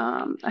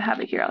 I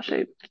have it here. I'll show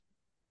you.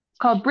 It's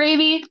called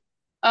Bravey,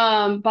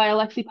 by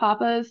Alexi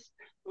Papas.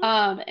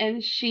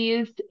 And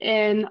she's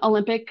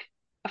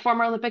a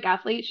former Olympic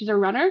athlete. She's a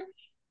runner.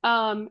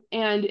 And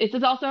it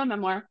is also a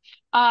memoir.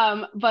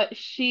 But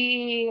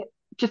she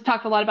just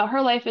talked a lot about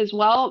her life as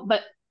well.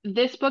 But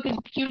this book is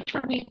huge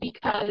for me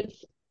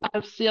because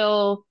I'm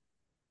still,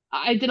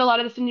 I did a lot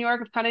of this in New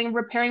York of kind of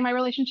repairing my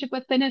relationship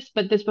with fitness,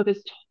 but this book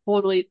is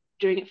totally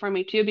doing it for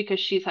me too because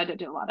she's had to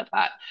do a lot of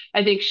that.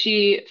 I think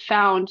she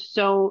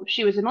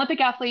was an Olympic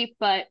athlete,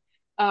 but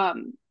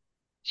um,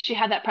 she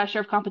had that pressure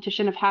of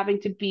competition of having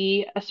to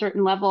be a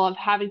certain level, of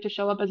having to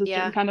show up as a certain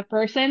Yeah. kind of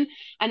person,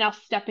 and now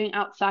stepping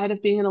outside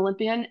of being an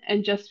Olympian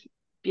and just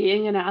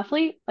being an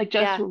athlete, like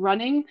just Yeah.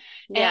 running,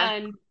 Yeah.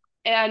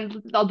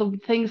 and all the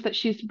things that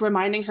she's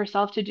reminding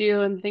herself to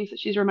do and the things that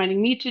she's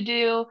reminding me to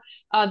do.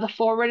 The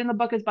foreword in the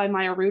book is by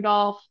Maya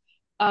Rudolph.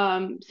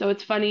 So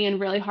it's funny and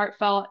really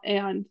heartfelt.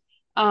 And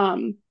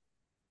um,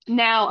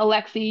 now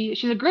Alexi,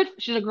 she's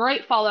a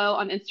great follow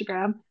on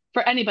Instagram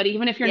for anybody,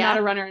 even if you're not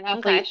Yeah. a runner and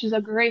athlete. Okay. She's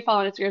a great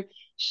follow on Instagram.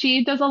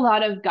 She does a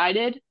lot of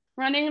guided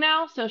running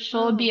now, so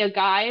she'll be Oh, a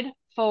guide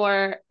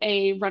for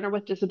a runner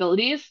with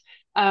disabilities,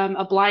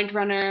 a blind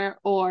runner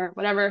or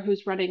whatever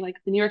who's running like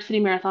the New York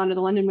City Marathon or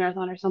the London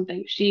Marathon or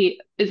something. She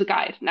is a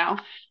guide now.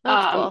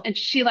 that's cool. And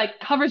she like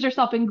covers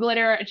herself in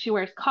glitter and she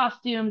wears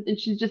costumes and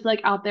she's just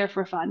like out there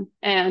for fun.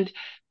 And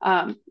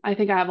I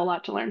think I have a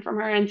lot to learn from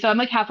her. And so I'm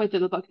like halfway through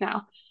the book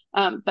now.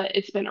 But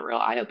it's been a real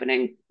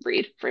eye-opening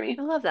read for I me.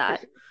 love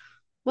that.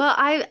 Well,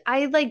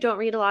 I like don't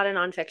read a lot of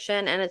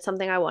nonfiction, and it's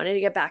something I wanted to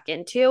get back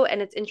into.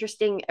 And it's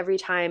interesting every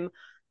time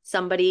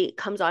somebody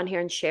comes on here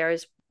and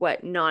shares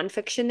what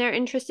nonfiction they're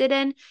interested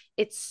in.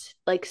 It's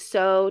like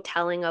so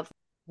telling of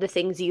the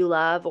things you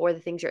love or the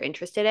things you're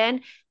interested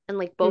in. And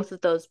like Mm. both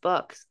of those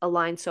books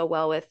align so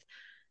well with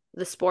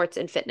the sports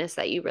and fitness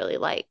that you really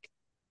like.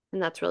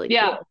 And that's really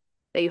Yeah, cool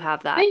that you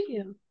have that. thank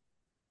you.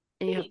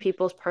 And you have Thanks.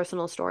 people's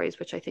personal stories,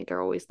 which I think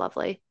are always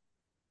lovely.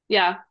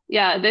 Yeah.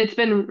 Yeah. It's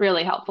been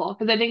really helpful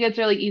because I think it's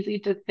really easy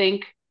to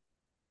think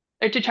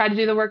or to try to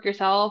do the work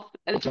yourself.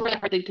 And it's a really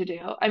hard thing to do.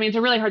 I mean, it's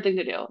a really hard thing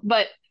to do.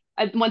 But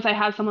once I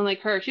have someone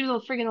like her, she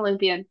was a freaking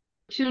Olympian,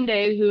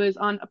 Tunde, who is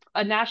on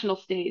a national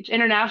stage,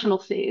 international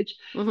stage,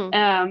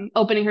 Hmm.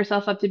 opening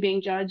herself up to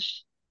being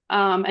judged,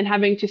 and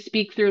having to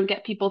speak through and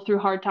get people through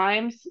hard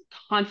times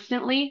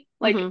constantly.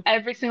 Like Hmm.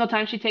 every single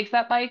time she takes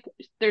that bike,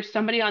 there's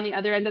somebody on the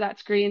other end of that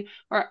screen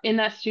or in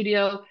that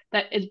studio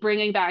that is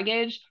bringing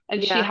baggage,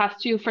 and she Yeah. has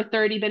to, for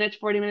 30 minutes,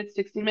 40 minutes,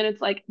 60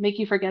 minutes, like make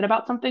you forget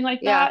about something like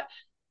Yeah.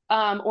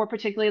 that, or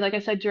particularly, like I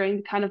said, during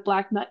the kind of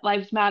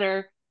Lives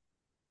Matter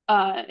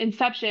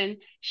inception,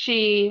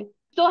 she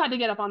still had to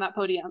get up on that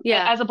podium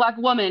Yeah. as a Black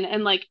woman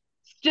and like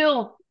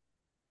still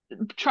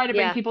try to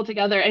bring Yeah. people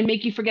together and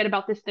make you forget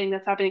about this thing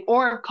that's happening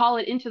or call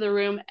it into the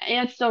room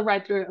and still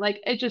ride through it.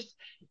 Like it just,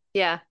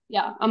 Yeah.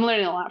 yeah, I'm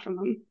learning a lot from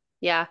them.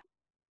 Yeah.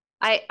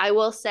 I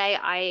will say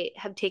I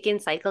have taken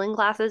cycling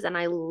classes and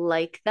I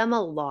like them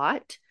a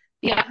lot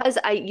Yeah. because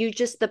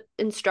the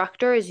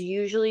instructor is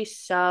usually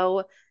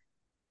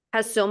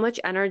has so much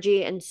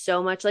energy and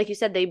so much, like you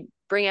said, they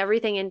bring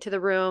everything into the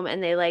room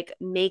and they like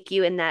make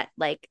you in that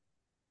like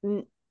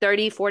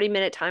 30, 40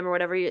 minute time or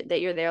whatever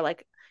that you're there,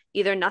 like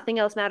either nothing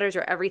else matters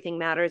or everything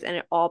matters and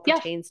it all Yes.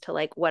 pertains to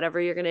like whatever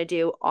you're going to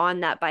do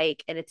on that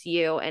bike and it's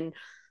you. And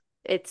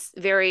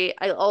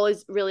I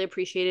always really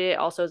appreciated it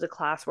also as a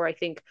class where I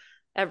think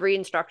every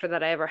instructor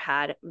that I ever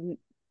had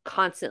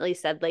constantly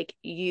said, like,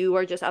 you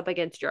are just up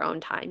against your own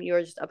time.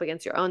 You're just up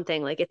against your own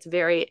thing. Like, it's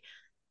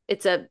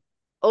a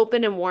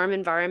open and warm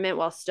environment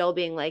while still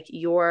being like,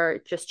 you're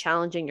just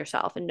challenging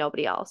yourself and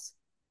nobody else.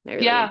 I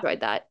really Yeah.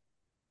 enjoyed that.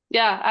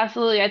 Yeah,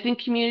 absolutely. I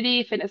think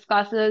community fitness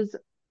classes,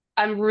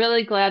 I'm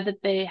really glad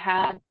that they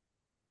had,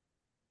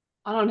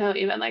 I don't know,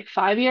 even like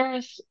 5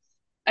 years.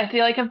 I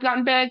feel like I've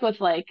gotten big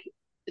with like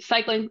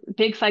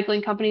big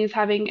cycling companies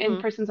having Hmm.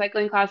 in-person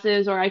cycling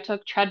classes, or I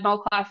took treadmill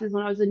classes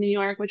when I was in New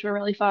York, which were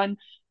really fun.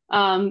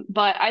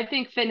 But I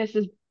think fitness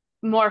is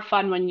more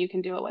fun when you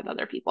can do it with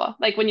other people.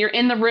 Like when you're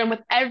in the room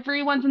with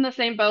everyone's in the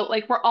same boat,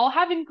 like we're all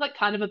having like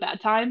kind of a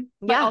bad time,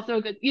 but Yeah. also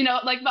a good,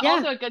 like, but Yeah.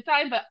 also a good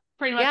time, but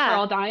pretty much we're Yeah.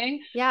 all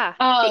dying. Yeah.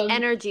 The Um,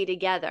 energy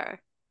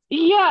together.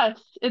 Yes,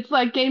 it's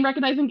like game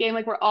recognizing game.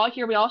 Like we're all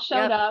here, we all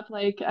showed Yep. up.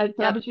 Like it's an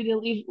Yep.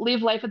 opportunity to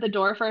leave life at the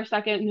door for a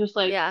second and just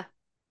like Yeah.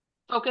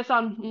 focus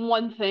on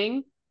one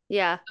thing.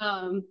 Yeah.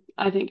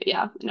 I think,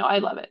 yeah, no, I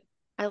love it.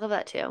 I love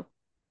that too.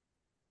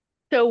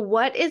 So,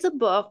 what is a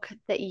book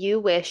that you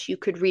wish you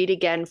could read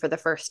again for the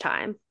first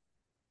time?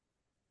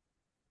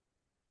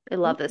 I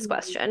love this Ooh,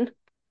 question.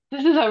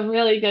 this is a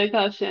really good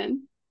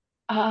question.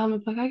 A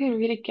book I could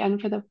read again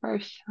for the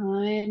first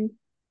time.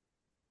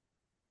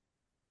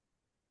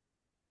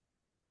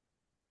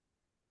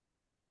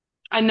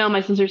 I know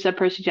my sister said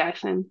Percy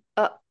Jackson.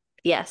 Oh,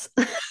 yes.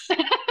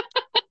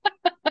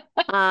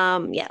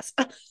 Yes.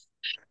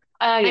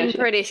 I know I'm she.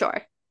 pretty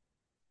sure.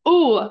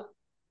 Ooh,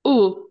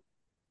 ooh,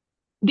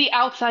 The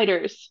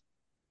Outsiders.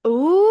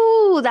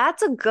 Ooh,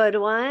 that's a good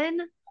one.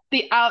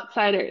 The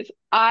Outsiders.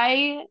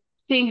 I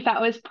think that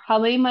was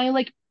probably my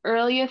like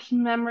earliest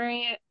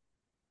memory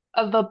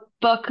of the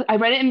book. I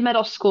read it in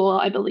middle school,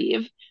 I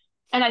believe.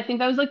 And I think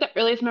that was like the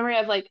earliest memory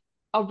of like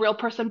a real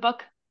person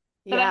book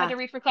that I had Yeah. to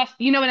read for class.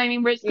 You know what I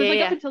mean? Yeah, Because like up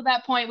yeah. until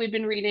that point, we've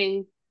been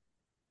reading,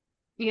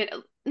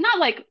 not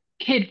like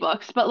kid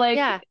books, but like,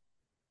 Yeah.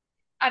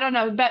 I don't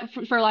know,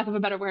 for lack of a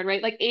better word,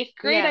 right? Like eighth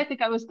grade, Yeah. I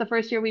think I was the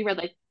first year we read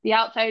like The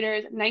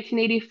Outsiders,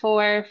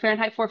 1984,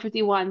 Fahrenheit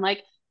 451,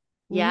 like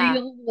Yeah.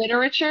 real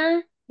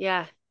literature.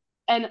 Yeah.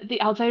 And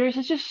The Outsiders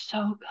is just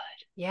so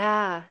good.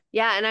 Yeah.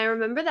 Yeah. And I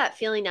remember that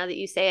feeling now that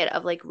you say it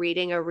of like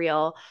reading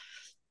a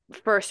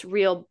first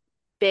real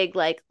big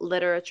like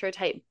literature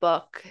type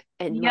book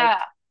and like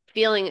Yeah.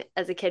 feeling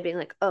as a kid being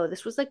like, oh,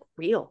 this was like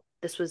real.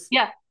 This was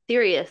Yeah.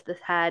 serious.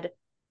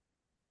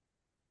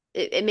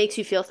 It makes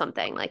you feel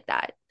something like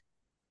that.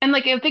 And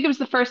like I think it was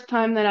the first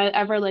time that I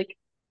ever like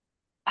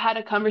had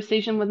a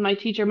conversation with my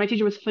teacher. My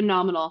teacher was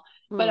phenomenal,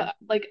 but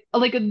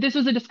Mm. this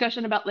was a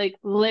discussion about like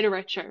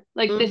literature.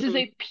 Like this is Hmm.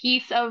 a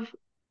piece of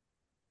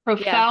Yeah.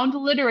 profound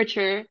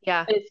literature.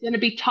 Yeah. It's going to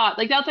be taught.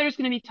 Like The Outsider is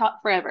going to be taught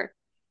forever.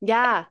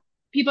 Yeah.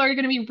 People are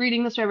going to be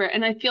reading this forever,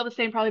 and I feel the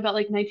same probably about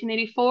like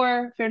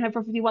 1984, Fahrenheit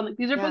 451. Like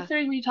these are books Yeah. that are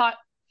going to be taught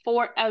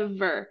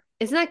forever.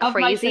 Isn't that Of Mice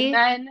and crazy?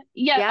 Men,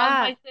 yeah, Of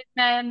Yeah. Mice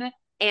and Men.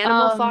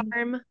 Animal Um,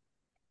 Farm.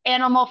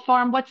 Animal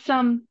Farm. What's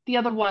the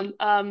other one?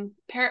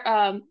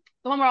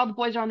 The one where all the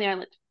boys are on the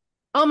island.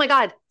 Oh my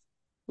God.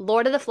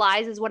 Lord of the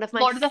Flies is one of my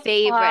Lord of the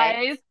favorites.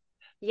 Flies.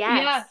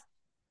 Yes. Yes,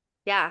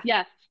 Yeah.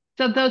 yes.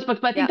 So those books,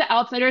 but I think Yep. The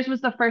Outsiders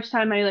was the first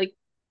time I like,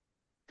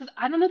 because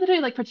I don't know that I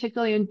like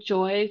particularly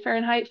enjoy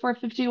Fahrenheit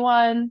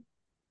 451.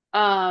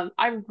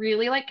 I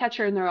really like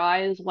Catcher in Their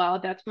Eye as well.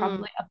 That's Mm.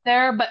 probably up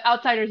there. But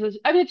Outsiders is,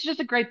 I mean, it's just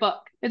a great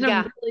book. It's a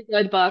Yeah. really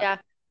good book. Yeah.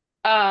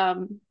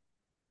 Um,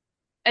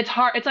 it's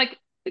hard. It's like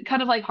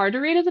kind of like hard to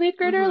read as an eighth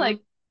grader, Hmm. like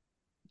Yeah.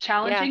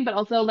 challenging, but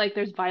also like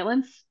there's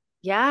violence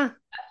Yeah.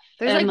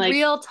 There's and like like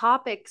real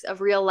topics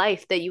of real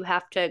life that you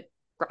have to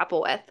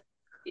grapple with.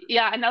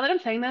 Yeah, and now that I'm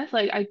saying this,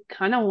 like I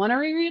kind of want to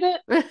reread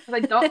it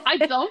because I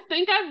don't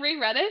think I've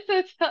reread it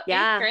since the eighth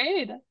Yeah.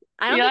 grade.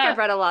 I don't think Yeah, I've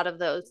read a lot of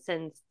those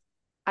since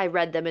I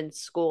read them in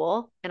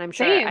school, and I'm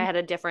sure I same. had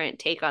a different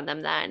take on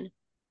them then.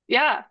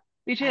 Yeah,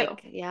 me too.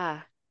 Like,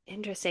 yeah,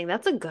 interesting.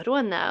 That's a good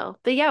one though.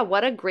 But yeah,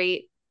 what a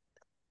great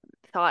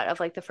thought of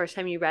like the first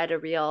time you read a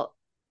real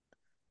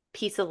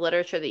piece of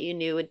literature that you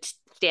knew would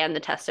stand the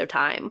test of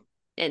time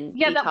and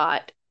Yeah, be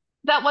taught.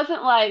 that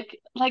wasn't like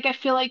I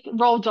feel like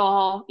Roald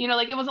Dahl,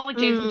 like it wasn't like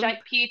James and the Mm, Giant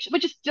Peach,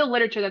 which is still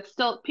literature. That's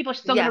still people are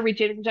still gonna yeah, read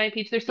James and the Giant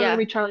Peach. They're still gonna yeah,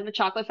 read Charlie and the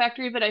Chocolate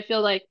Factory, but I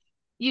feel like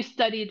you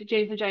studied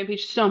James and the Giant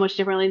Peach so much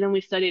differently than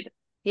we studied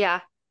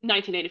yeah,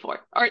 1984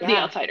 or The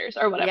yeah, Outsiders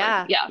or whatever.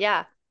 yeah, Yeah.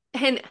 yeah.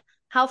 And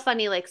how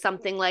funny, like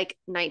something like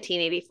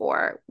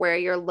 1984, where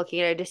you're looking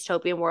at a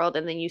dystopian world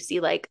and then you see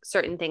like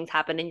certain things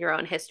happen in your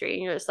own history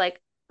and you're just like,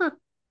 huh,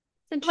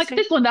 it's Like interesting.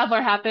 this will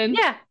never happen.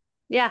 Yeah.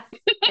 Yeah.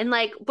 And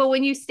like, but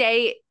when you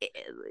stay,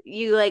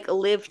 you like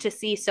live to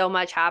see so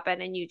much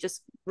happen and you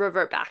just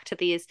revert back to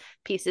these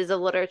pieces of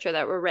literature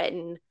that were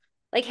written,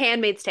 like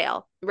Handmaid's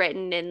Tale,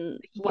 written in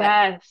what,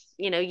 Yes.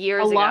 A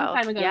years long ago.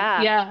 time ago.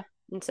 Yeah. Yeah.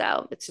 And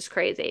so it's just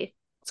crazy.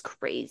 It's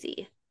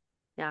crazy.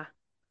 Yeah.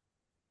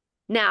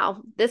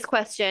 Now, this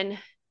question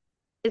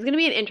is going to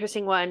be an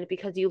interesting one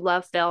because you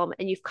love film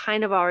and you've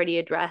kind of already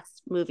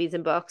addressed movies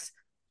and books.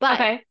 But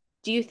Okay.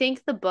 do you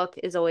think the book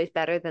is always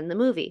better than the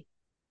movie?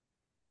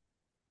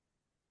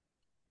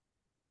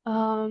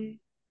 Um,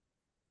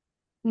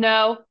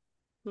 no.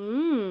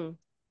 Hmm.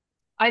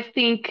 I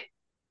think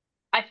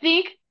I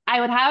think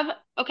I would have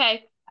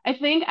okay. I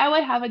think I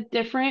would have a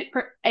different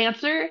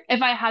answer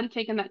if I hadn't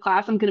taken that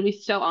class. I'm gonna be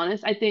so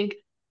honest. I think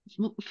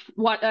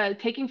what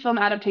taking film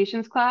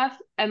adaptations class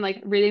and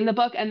like reading the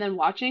book and then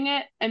watching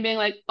it and being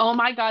like, oh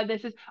my God,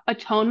 this is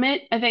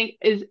Atonement, I think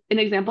is an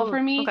example Oh,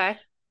 for me. okay.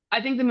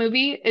 I think the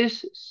movie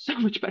is so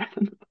much better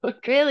than the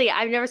book. Really?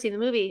 I've never seen the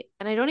movie,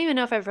 and I don't even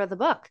know if I've read the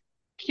book.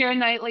 Keira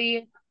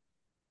Knightley,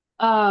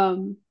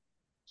 um,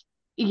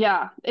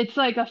 yeah, it's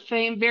like a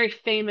very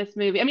famous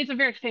movie. I mean, it's a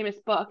very famous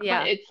book, but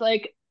Yeah. it's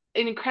like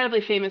an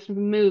incredibly famous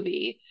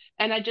movie.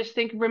 And I just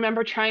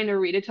remember trying to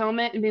read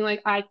Atonement and being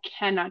like, I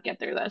cannot get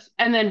through this.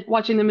 And then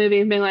watching the movie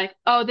and being like,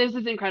 oh, this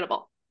is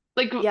incredible.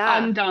 Like, Yeah.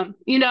 I'm done.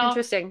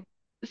 Interesting.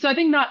 So I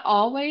think not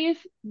always,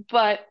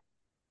 but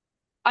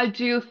I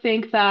do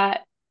think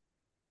that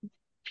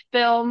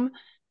film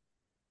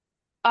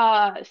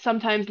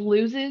sometimes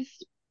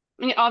loses.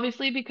 I mean,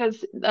 obviously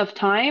because of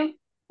time.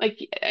 Like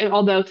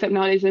although except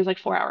nowadays there's like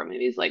 4 hour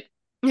movies, like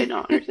I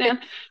don't understand.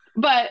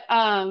 But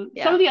some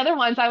Yeah. of the other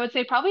ones I would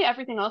say probably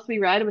everything else we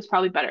read was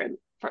probably better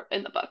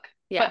in the book.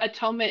 Yeah. But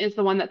Atonement is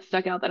the one that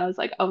stuck out that I was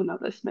like, oh no,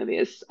 this movie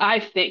is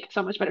I think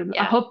so much better. I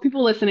Yeah. hope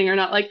people listening are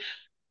not like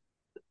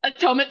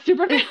Atonement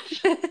super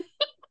fans.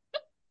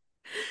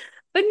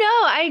 But no,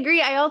 I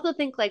agree. I also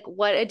think like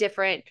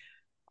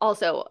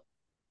also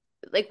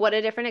what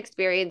a different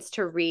experience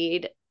to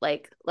read,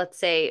 like, let's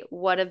say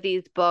one of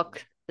these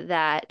books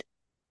that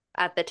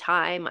at the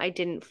time I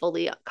didn't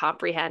fully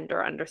comprehend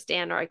or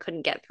understand or I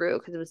couldn't get through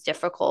because it was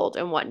difficult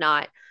and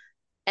whatnot.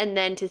 And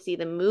then to see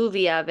the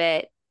movie of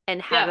it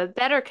and have Yeah, a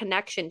better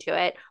connection to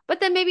it. But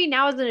then maybe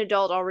now as an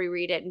adult, I'll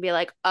reread it and be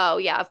like, oh,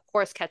 yeah, of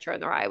course, Catcher in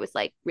the Rye was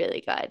like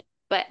really good.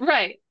 But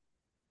right.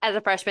 as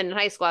a freshman in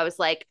high school, I was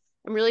like,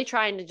 I'm really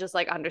trying to just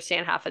like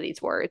understand half of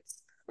these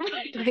words.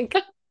 Right. Like,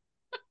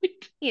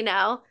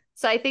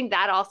 so I think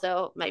that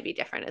also might be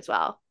different as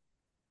well.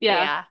 But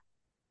Yeah. yeah.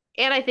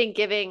 And I think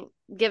given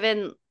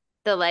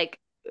the like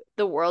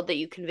the world that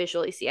you can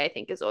visually see, I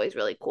think is always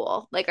really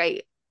cool. Like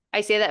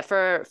I say that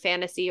for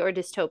fantasy or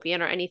dystopian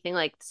or anything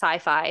like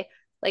sci-fi,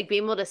 like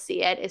being able to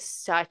see it is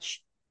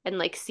such and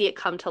like see it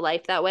come to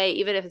life that way,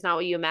 even if it's not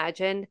what you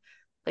imagined,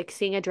 like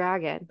seeing a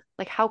dragon.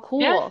 Like how Yes.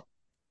 cool.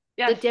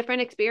 The Yes.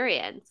 different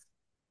experience.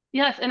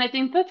 Yes. And I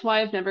think that's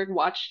why I've never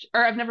watched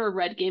or I've never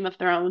read Game of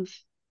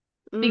Thrones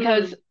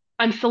because Mm,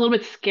 I'm still a little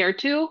bit scared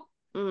to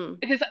mm.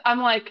 because I'm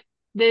like,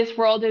 this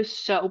world is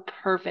so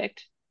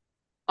perfect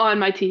on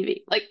my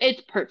TV. Like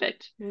it's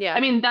perfect. I Yeah.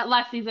 mean, that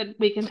last season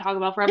we can talk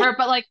about forever,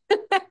 but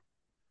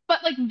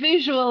like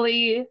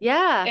visually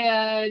Yeah.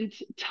 and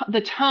t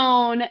the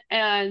tone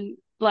and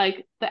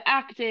like the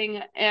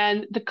acting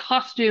and the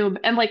costume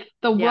and like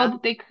the world Yeah.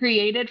 that they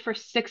created for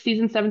 6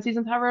 seasons, 7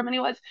 seasons, however many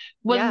it was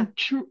Yeah.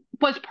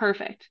 was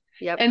perfect.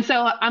 Yep. And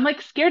so I'm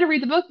like scared to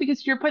read the book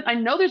because to your point, I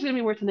know there's gonna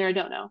be words in there I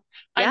don't know.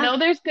 I Yeah. know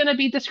there's gonna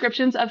be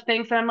descriptions of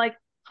things that I'm like,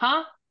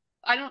 huh?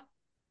 I don't.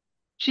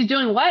 She's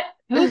doing what?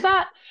 Who's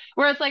that?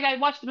 Whereas like I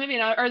watched the movie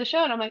or the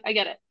show and I'm like, I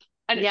get it.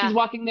 And she's Yeah.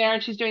 walking there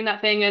and she's doing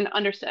that thing and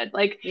understood.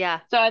 Like, Yeah.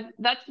 so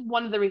that's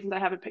one of the reasons I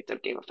haven't picked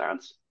up Game of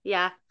Thrones.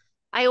 Yeah.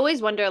 I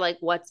always wonder like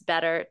what's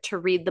better to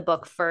read the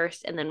book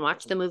first and then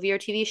watch the movie or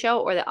TV show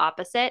or the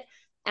opposite.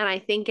 And I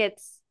think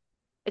it's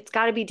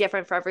got to be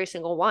different for every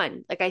single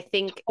one. Like I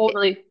think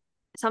Totally.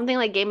 something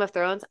like Game of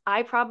Thrones,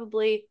 I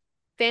probably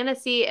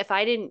fantasy if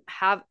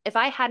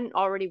I hadn't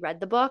already read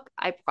the book,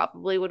 I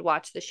probably would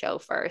watch the show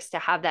first to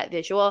have that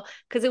visual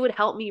because it would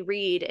help me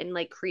read and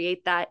like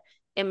create that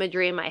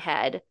imagery in my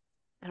head.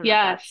 I don't know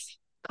if that's Yes.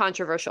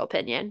 controversial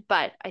opinion,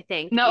 but I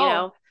think,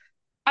 No,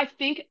 I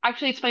think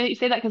actually it's funny that you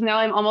say that because now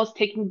I'm almost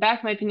taking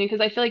back my opinion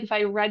because I feel like if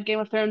I read Game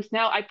of Thrones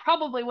now, I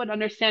probably would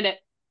understand it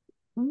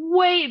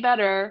way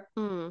better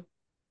mm,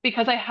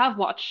 because I have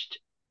watched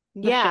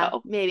the yeah,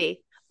 show.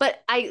 maybe.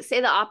 But I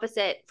say the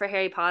opposite for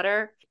Harry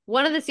Potter.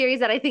 One of the series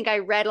that I think I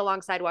read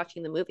alongside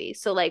watching the movie.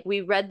 So like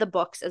we read the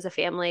books as a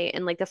family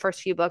and like the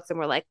first few books and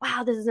we're like,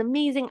 wow, this is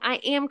amazing. I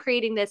am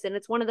creating this. And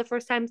it's one of the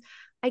first times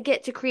I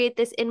get to create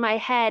this in my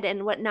head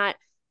and whatnot.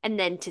 And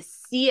then to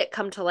see it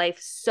come to life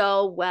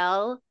so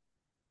well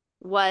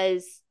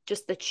was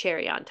just the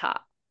cherry on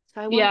top.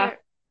 So I Yeah, wonder,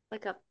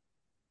 like a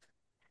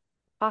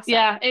toss up.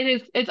 yeah, it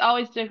is. It's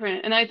always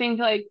different, and I think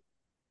like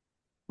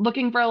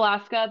Looking for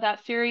Alaska,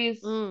 that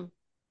series, Mm.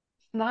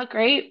 not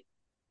great.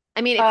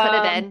 I mean, it could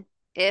have Um, been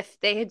if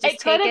they had it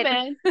just could have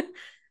been.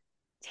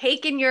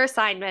 taken your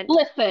assignment.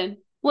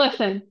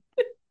 Listen.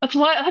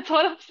 That's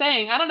what I'm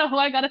saying. I don't know who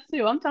I gotta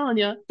sue. I'm telling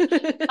you.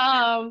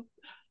 Um,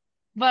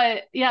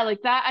 but yeah,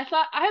 like that. I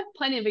thought I have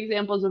plenty of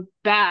examples of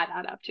bad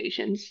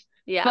adaptations,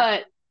 Yeah.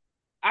 but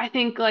I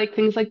think like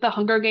things like The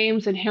Hunger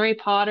Games and Harry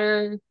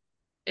Potter,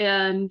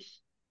 and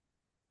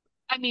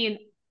I mean,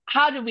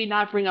 how did we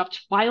not bring up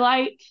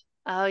Twilight?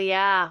 Oh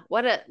yeah.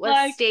 What a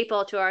Like,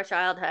 staple to our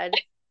childhood.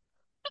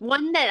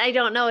 One that I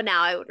don't know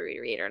now I would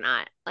reread or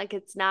not. Like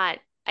it's not.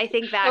 I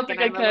think I don't back and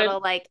think I I'm a could.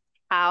 little like,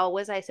 how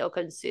was I so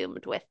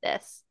consumed with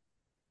this?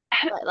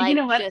 And But you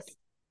know like what? just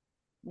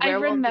I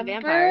werewolves and remember,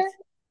 vampires.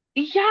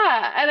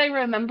 yeah, and I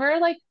remember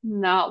like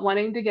not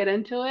wanting to get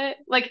into it.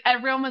 Like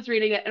everyone was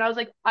reading it, and I was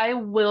like, I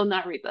will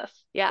not read this.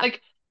 Yeah.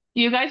 Like,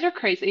 you guys are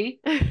crazy.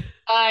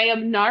 I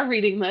am not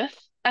reading this.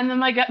 And then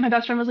my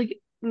best friend was like,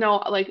 no,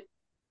 like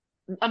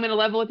I'm gonna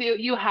level with you.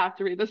 You have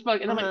to read this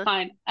book. And I'm like, Uh-huh.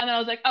 fine. And then I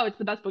was like, oh, it's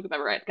the best book I've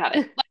ever read. Got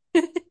it. Like,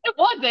 it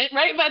wasn't,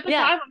 right? But at the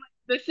Yeah. time, I'm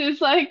like, this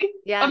is like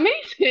Yeah.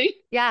 amazing.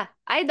 Yeah.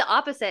 I had the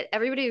opposite.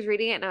 Everybody was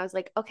reading it and I was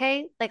like,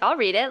 okay, like I'll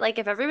read it. Like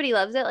if everybody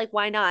loves it, like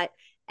why not?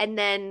 And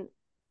then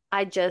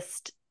I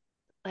just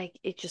like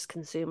it just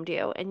consumed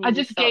you and I you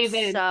just just felt gave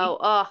in.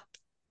 so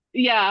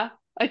Yeah,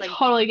 I like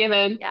totally gave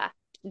in. yeah,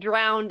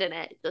 drowned in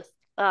it. Just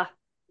it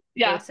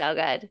Yeah. was so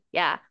good.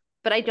 Yeah.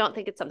 But I don't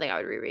think it's something I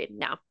would reread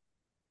now.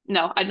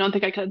 No, I don't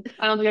think I could.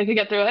 I don't think I could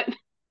get through it.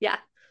 Yeah.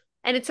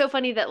 And it's so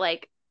funny that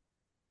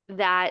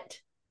that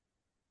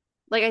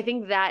like I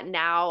think that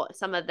now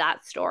some of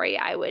that story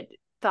I would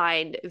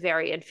find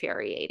very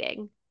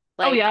infuriating.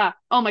 Oh Like yeah.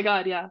 Oh my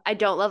God, yeah. I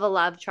don't love a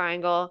love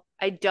triangle.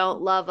 I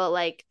don't love a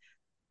like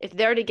if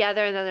they're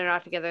together and then they're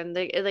not together and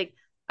they like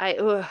I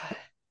ugh,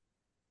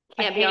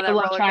 I can't be on hate a that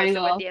love roller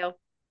coaster with triangle. you.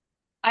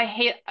 I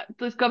hate,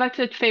 let's go back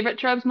to favorite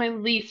tropes. My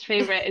least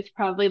favorite is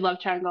probably love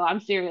triangle.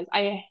 I'm serious.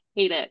 I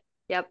hate it.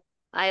 Yep.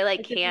 I like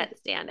It just is, can't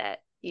stand it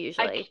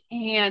I usually.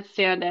 can't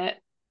stand it.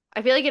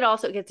 I feel like it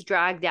also gets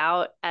dragged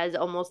out as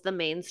almost the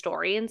main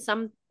story in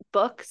some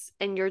books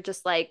and you're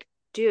just like,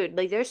 dude,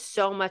 like there's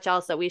so much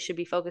else that we should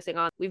be focusing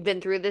on. We've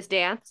been through this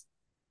dance.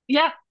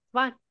 Yeah.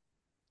 Come on,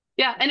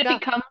 Yeah. let's And it go.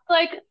 becomes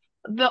like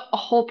the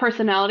whole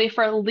personality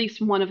for at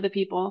least one of the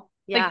people.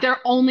 Like Yeah. their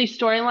only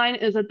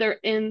storyline is that they're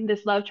in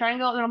this love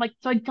triangle. And I'm like,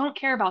 so I don't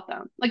care about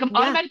them. Like I'm Yeah.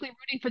 automatically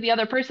rooting for the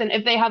other person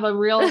if they have a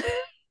real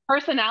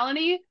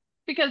personality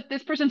because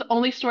this person's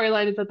only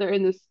storyline is that they're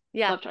in this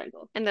Yeah. love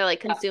triangle. And they're like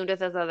Yeah. consumed with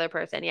this other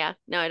person. Yeah.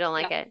 No, I don't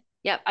like Yeah. it.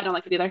 Yep. I don't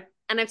like it either.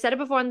 And I've said it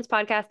before on this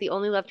podcast, the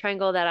only love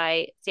triangle that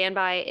I stand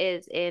by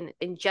is in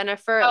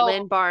Jennifer Oh,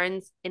 Lynn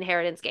Barnes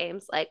inheritance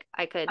games. Like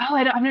I could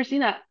I've never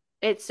seen that.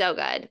 it's so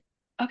good.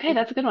 Okay, And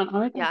that's a good one.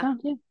 I'll write that yeah. down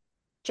too.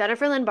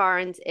 Jennifer Lynn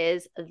Barnes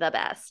is the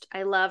best.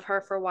 I love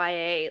her for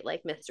YA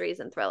like mysteries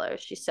and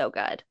thrillers. She's so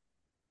good.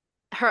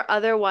 Her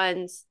other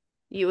ones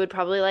you would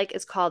probably like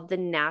is called the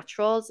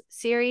Naturals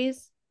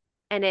series.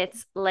 And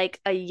it's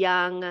like a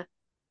young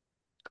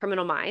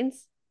Criminal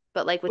Minds,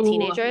 but like with Ooh,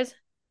 teenagers,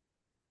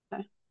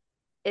 okay.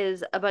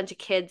 is a bunch of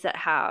kids that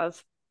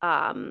have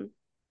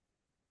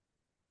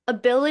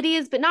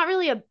abilities, but not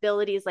really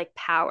abilities like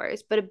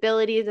powers, but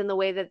abilities in the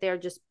way that they're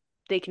just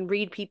they can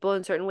read people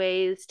in certain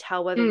ways,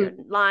 tell whether Mm,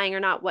 you're lying or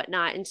not,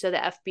 whatnot. And so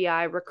the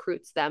FBI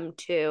recruits them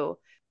to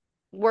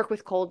work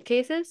with cold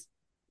cases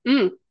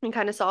mm. and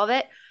kind of solve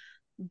it.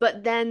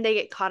 But then they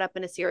get caught up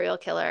in a serial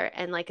killer,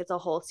 and like it's a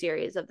whole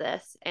series of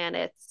this, and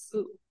it's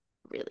Ooh,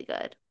 really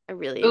good. I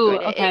really ooh,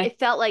 enjoyed it. It, okay.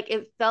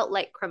 it felt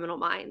like Criminal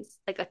Minds,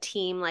 like a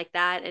team like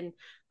that, and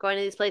going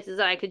to these places,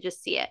 and I could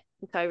just see it.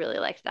 And so I really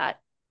liked that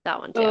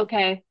one Ooh, too.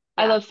 okay.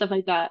 I Yeah, love stuff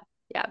like that.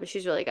 yeah, but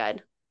she's really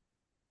good.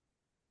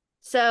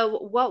 So,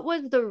 what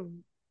was the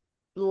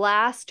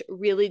last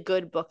really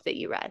good book that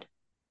you read?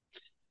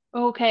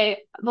 Okay,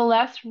 the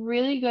last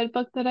really good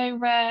book that I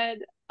read,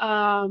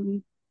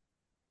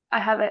 I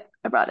have it.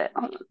 I brought it.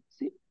 Hold on, let's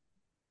see.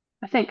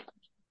 I think.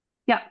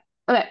 Yeah.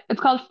 Okay. It's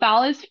called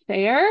Foul is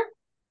Fair,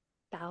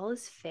 Foul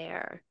is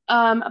Fair.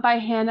 by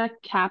Hannah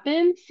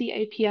Capin,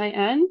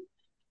 Capin.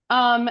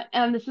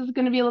 And this is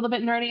going to be a little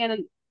bit nerdy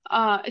and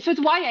so it's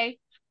YA,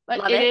 but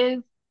Love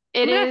it.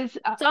 it I'm gonna. is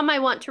Some I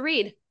want to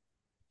read.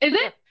 is it?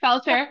 Yeah, Foul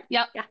is yeah, Fair?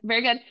 Yep. yeah.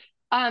 Very good.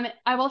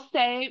 I will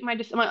say my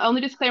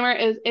only disclaimer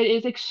is it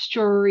is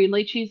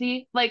extremely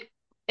cheesy. Like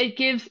it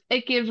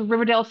gives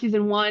Riverdale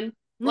season one,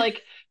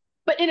 like,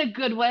 but in a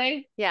good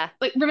way. Yeah.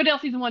 Like Riverdale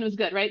season one was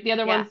good, right? The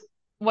other Yeah. ones,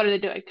 what are they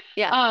doing?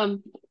 Yeah.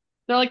 Um,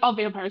 they're like all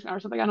vampires now or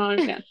something. I don't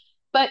understand.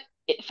 But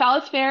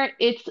Foul is Fair,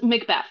 it's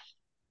Macbeth.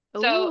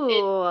 So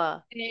it's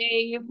Ooh.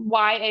 a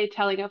YA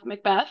telling of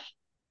Macbeth.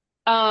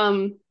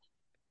 Um,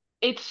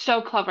 it's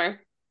so clever.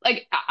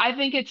 Like I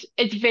think it's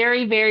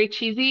very, very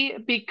cheesy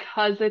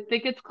because I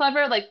think it's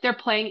clever. Like they're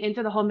playing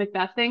into the whole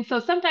Macbeth thing. So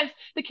sometimes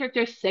the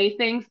characters say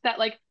things that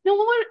like no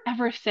one would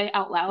ever say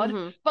out loud,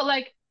 Hmm. but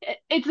like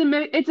it's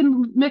a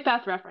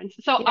Macbeth reference.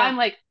 So Yeah. I'm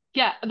like,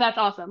 yeah, that's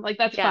awesome. Like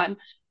that's Yeah. fun.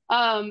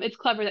 It's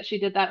clever that she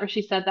did that or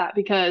she said that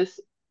because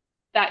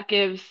that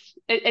gives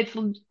it's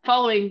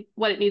following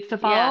what it needs to Yeah.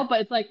 follow,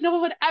 but it's like no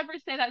one would ever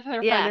say that to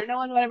their friend Yeah. or no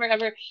one would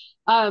ever.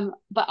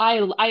 But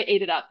I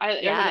ate it up. I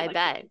Yeah, really I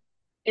liked it. bet.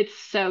 It's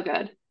so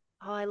good.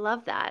 Oh, I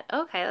love that.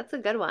 Okay, that's a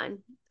good one.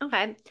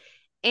 Okay.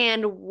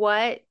 And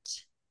what,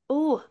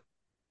 oh,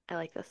 I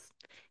like this.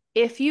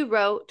 If you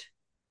wrote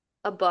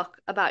a book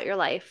about your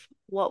life,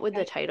 what would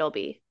the Okay. title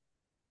be?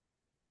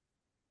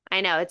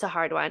 I know it's a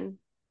hard one.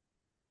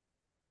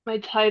 My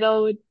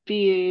title would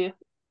be,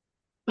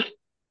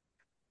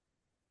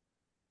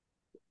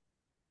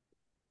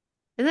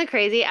 Isn't it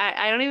crazy?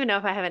 I don't even know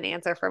if I have an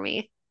answer for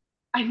me.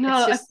 I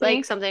It's know, I just like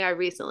think something I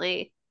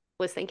recently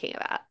was thinking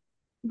about.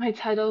 my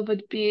title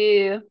would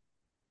be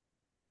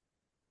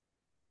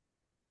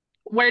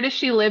Where Does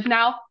She Live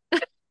Now?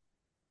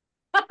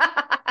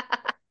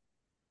 I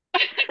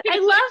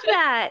It's like love just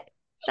that.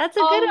 That's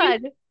a good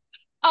always, one.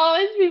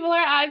 always people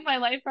are eyeing my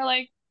life are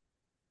like,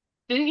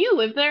 didn't you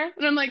live there?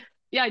 And I'm like,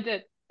 yeah, I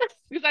did.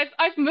 Because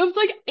I've moved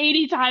like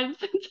 80 times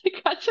since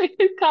I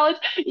graduated college.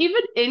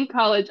 Even in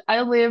college,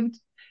 I lived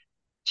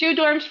two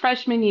dorms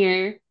freshman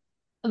year,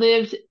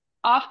 lived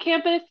off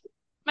campus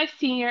my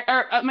senior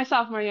or my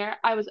sophomore year.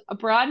 I was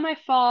abroad my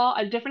fall,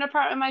 a different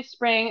apartment my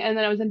spring, and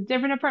then I was in a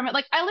different apartment.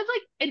 Like I lived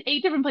like in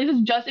 8 different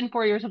places just in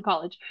 4 years of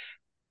college.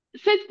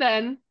 Since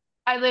then,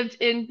 I lived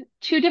in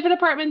two different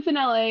apartments in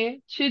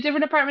LA, two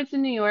different apartments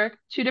in New York,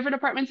 two different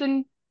apartments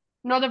in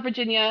Northern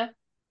Virginia,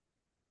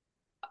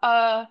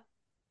 uh,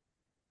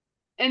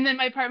 and then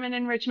my apartment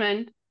in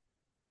Richmond.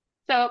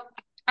 So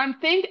I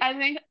think,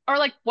 or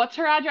like, what's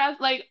her address?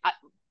 Like,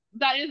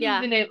 that is Yeah,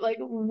 the name. Like,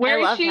 I where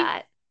is love she?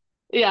 that.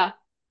 Yeah.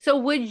 So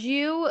would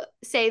you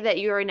say that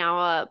you are now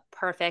a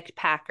perfect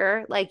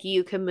packer? Like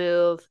you can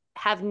move,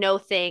 have no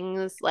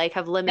things, like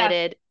have Yes.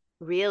 limited,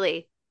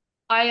 really?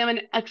 I am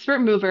an expert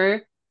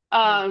mover.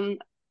 Mhm. Um,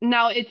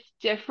 Now it's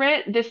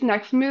different. This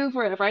next move,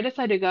 wherever I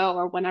decide to go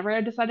or whenever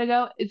I decide to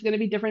go, is going to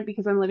be different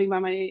because I'm living by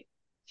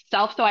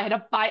myself. So I had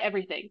to buy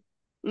everything.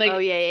 Oh Like,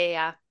 yeah, yeah,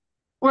 yeah.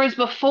 whereas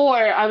before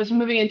I was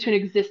moving into an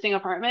existing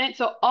apartment.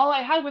 So all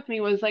I had with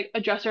me was like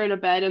a dresser and a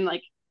bed and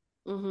like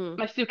Mm-hmm.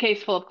 my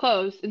suitcase full of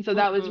clothes. And so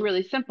that was Mm-hmm.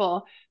 really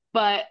simple.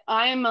 But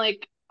I'm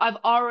like, I've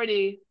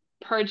already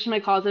purged my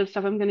closet of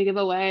stuff I'm going to give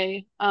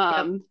away.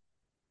 Yep.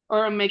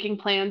 Or I'm making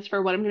plans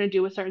for what I'm going to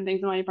do with certain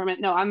things in my apartment.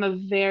 No, I'm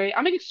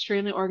an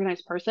extremely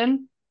organized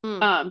person,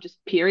 Mm.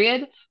 just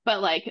period.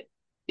 But like,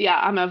 yeah,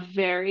 I'm a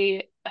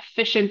very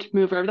efficient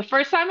mover. The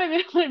first time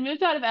when I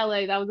moved out of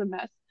LA, that was a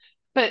mess,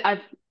 but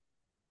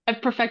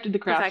I've perfected the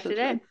craft Perfected since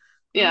it. then.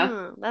 Yeah.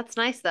 That's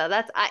nice though.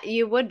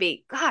 You would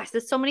be. Gosh,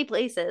 there's so many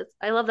places.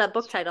 I love that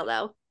book title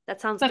though.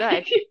 That sounds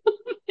good.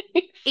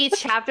 Each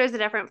chapter is a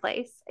different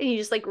place, and you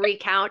just like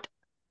recount.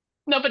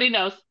 Nobody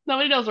knows.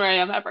 Nobody knows where I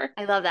am ever.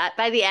 I love that.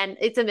 By the end,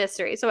 it's a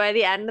mystery. So by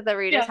the end, the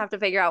readers Yeah. have to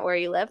figure out where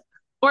you live.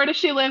 Where does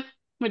she live?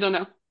 We don't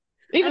know.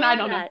 I Even I love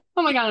don't know. that.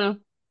 Oh my God, I don't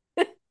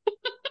know.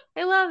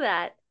 I love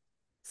that.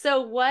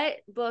 So,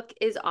 what book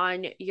is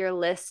on your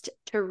list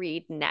to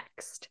read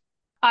next?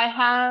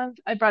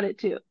 I brought it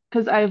too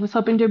because I was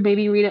hoping to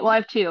maybe read it. Well, I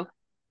have two.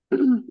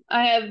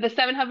 I have The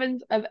Seven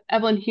Heavens of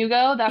Evelyn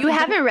Hugo. You That's the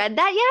second haven't one. read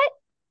that yet?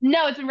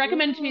 No, it's been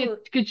recommended to me Ooh.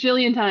 a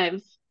gajillion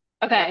times.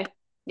 Yep. Okay,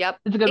 Yep.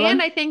 it's a good And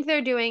one. I think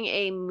they're doing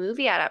a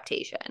movie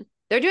adaptation.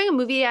 They're doing a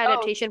movie Oh,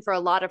 adaptation for a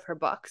lot of her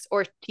books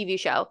or TV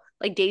show,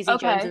 like Daisy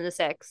Jones okay. and the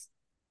Six.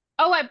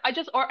 Oh, I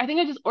think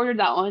I just ordered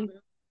that one.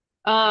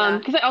 Yeah.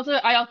 Because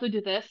I also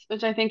do this,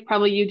 which I think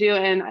probably you do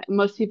and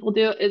most people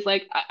do, is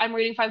like I'm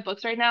reading 5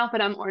 books right now,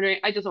 but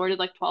I just ordered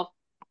like 12.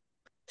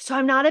 So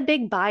I'm not a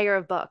big buyer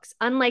of books,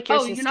 unlike your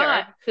Oh, you're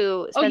not. sister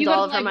who Oh, spends you go to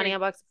all the of her money library. on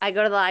books. I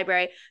go to the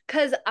library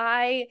because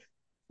I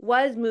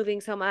was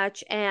moving so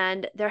much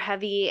and they're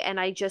heavy and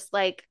I just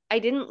like I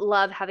didn't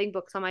love having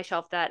books on my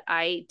shelf that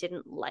I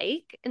didn't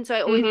like. And so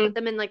I always put Mm-hmm.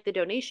 them in like the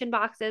donation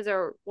boxes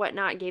or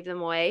whatnot, gave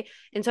them away.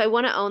 And so I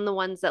want to own the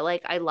ones that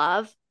like I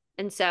love.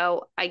 And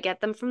so I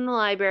get them from the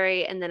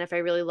library and then if I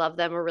really love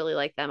them or really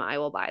like them, I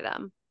will buy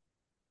them.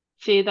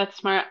 See, that's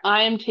smart.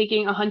 I am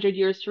taking 100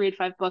 years to read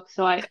 5 books,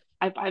 so I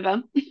buy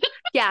them,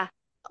 Yeah.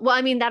 Well,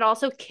 I mean, that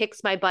also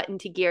kicks my butt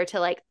into gear to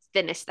like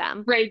finish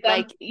them. grade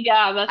them. Like,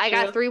 Yeah, that's I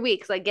got true. 3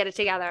 weeks, like, get it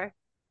together.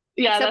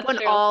 Yeah, Except that's when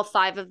true. all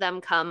 5 of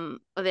them come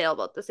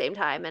available at the same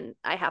time and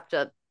I have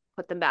to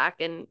put them back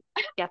and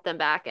get them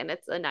back, and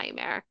it's a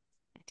nightmare.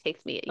 It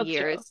takes me That's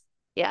true. years.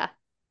 Yeah.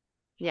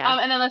 Yeah.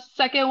 And then the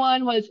second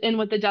one was In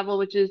with the Devil,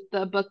 which is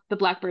the book, the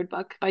Blackbird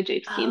book by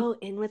James Keene. Oh,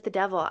 In with the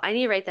Devil. I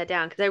need to write that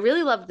down because I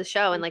really loved the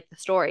show and like the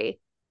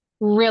story.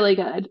 Really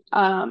good.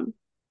 Yeah,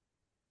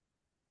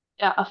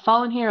 a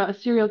fallen hero, a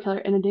serial killer,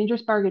 and a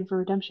dangerous bargain for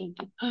redemption.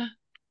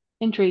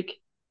 Intrigue.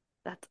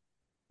 That's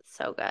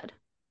so good.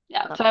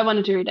 Yeah, Love so I it.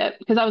 wanted to read it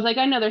because I was like,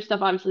 I know there's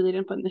stuff obviously they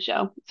didn't put in the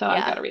show, so I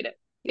Yeah. gotta read it.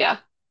 Yeah. Yeah.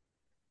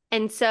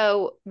 And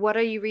so, what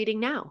are you reading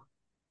now?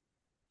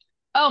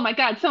 Oh my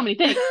God, so many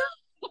things.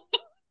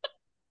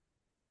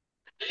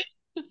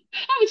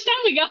 How much time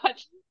we got?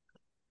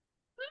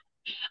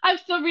 I'm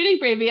still reading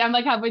Bravey. I'm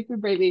like halfway through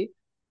Bravey.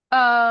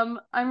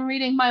 I'm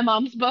reading my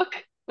mom's book,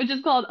 which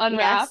is called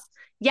Unwrapped. Yes.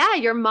 Yeah,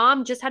 your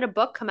mom just had a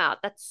book come out.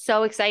 That's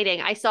so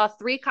exciting. I saw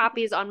 3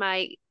 copies on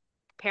my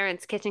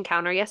parents' kitchen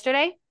counter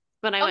yesterday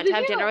when I Oh, went to did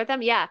have dinner you? with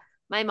them. Yeah,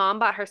 my mom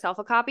bought herself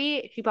a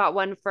copy. She bought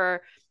one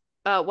for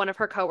one of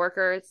her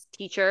coworkers'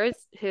 teachers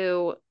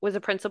who was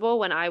a principal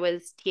when I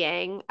was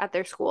TAing at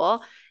their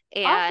school,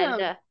 and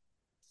Awesome.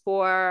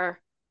 for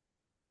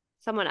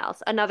someone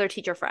else, another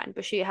teacher friend.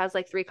 But she has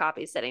like 3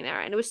 copies sitting there,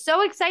 and it was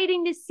so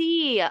exciting to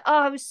see.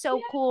 Oh, it was so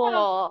Yeah.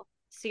 cool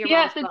to see your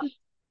Yes, mom's book. it's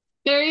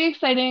very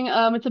exciting.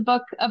 It's a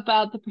book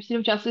about the pursuit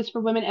of justice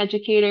for women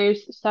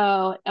educators.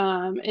 So,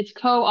 it's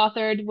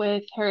co-authored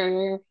with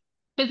her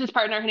business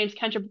partner. Her name's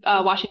Kendra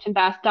Mhm. Washington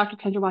Bass, Dr.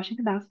 Kendra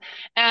Washington Bass,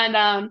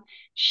 and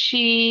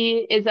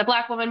she is a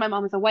Black woman. My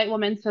mom is a white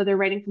woman, so they're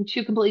writing from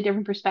two completely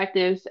different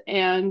perspectives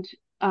and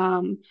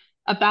um,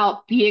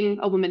 about being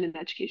a woman in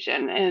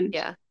education and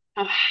Yeah,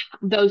 uh,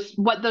 those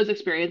what those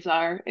experiences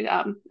are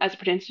as it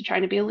pertains to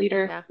trying to be a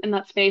leader yeah. in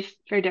that space.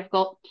 Very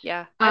difficult.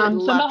 Yeah, I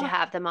would So love to no.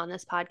 have them on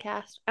this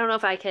podcast. I don't know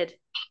if I could,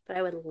 but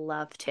I would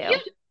love Yeah,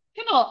 to.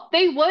 Kindle,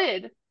 they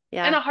would in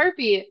Yeah, a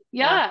heartbeat.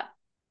 yeah. Yeah,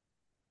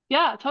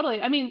 yeah,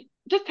 totally. I mean,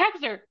 just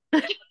text her.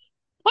 Want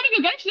to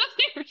go get you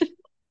upstairs?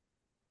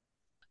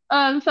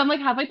 So I'm like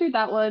halfway through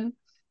that one.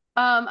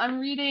 I'm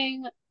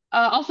reading,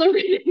 also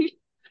reading,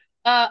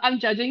 I'm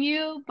Judging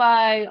You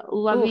by Ooh,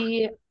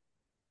 Lovey,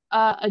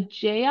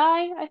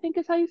 Ajayi, I think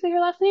is how you say her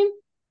last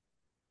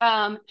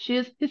name. She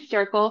is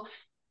hysterical.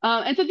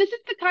 And so this is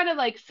the kind of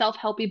like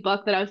self-helpy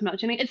book that I was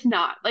mentioning. It's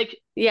not like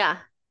yeah,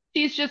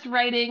 she's just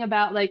writing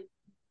about like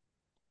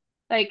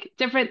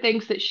different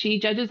things that she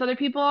judges other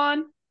people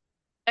on.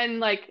 And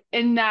like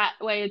in that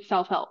way it's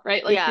self-help,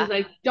 right? Like she's yeah.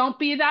 like, don't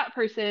be that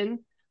person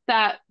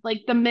that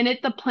like the minute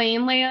the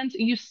plane lands,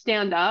 you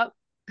stand up.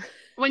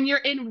 When you're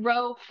in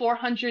row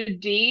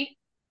 400D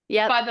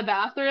Yep. by the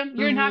bathroom,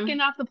 you're not Mm-hmm.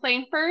 getting off the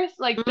plane first.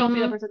 Like, don't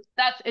be that Mm-hmm. person.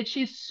 That's it.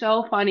 She's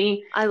so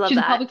funny. I love She's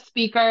a that. public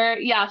speaker.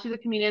 Yeah, she's a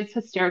comedian. It's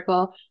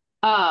hysterical.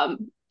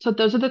 So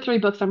those are the 3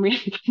 books I'm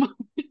reading.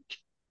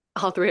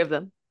 All 3 of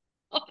them.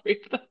 All 3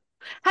 of them.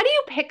 How do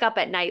you pick up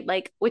at night,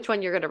 like which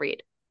one you're gonna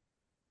read?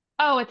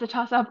 Oh, it's a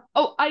toss up.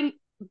 Oh,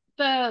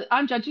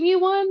 I'm Judging You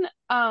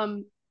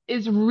one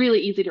is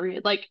really easy to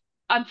read. Like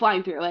I'm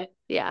flying through it.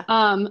 Yeah,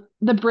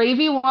 The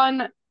Bravey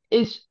one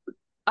is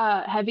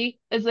heavy,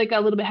 is like a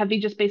little bit heavy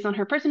just based on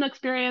her personal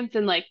experience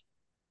and like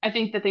I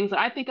think the things that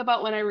I think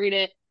about when I read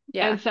it.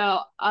 yeah, And so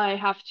I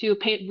have to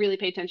really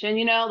pay attention,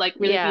 like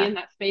really be yeah, in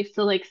that space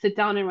to like sit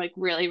down and like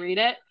really read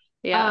it.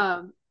 yeah.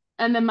 Um,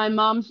 and then my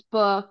mom's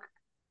book,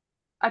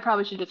 I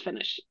probably should just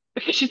finish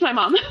because she's my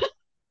mom.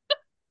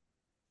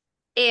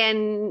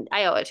 And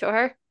I owe it to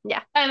her.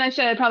 Yeah, And I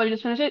should probably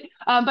just finish it.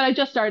 But I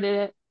just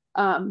started it.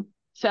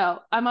 So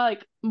I'm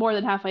like more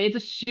than halfway. It's a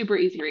super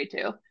easy read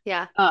too.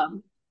 yeah,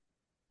 Um,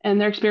 and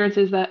their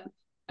experiences that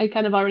I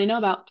kind of already know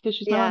about because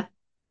she's my yeah. mom.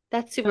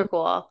 That's super So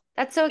cool.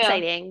 That's so yeah.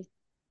 exciting.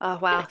 Oh,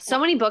 wow. So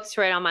many books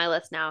to write on my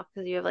list now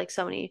because you have like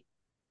so many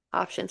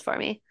options for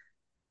me.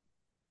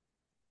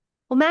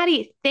 Well,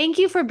 Maddie, thank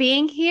you for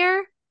being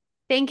here.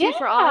 Thank you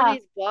for all of Yeah.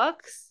 these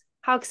books.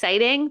 How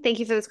exciting. Thank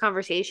you for this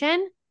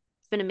conversation.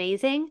 It's been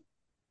amazing.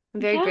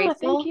 I'm very Yeah. Thank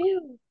grateful.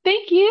 you.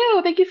 Thank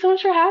you. Thank you so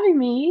much for having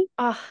me.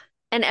 Oh,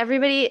 and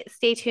everybody,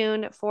 stay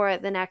tuned for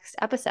the next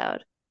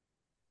episode.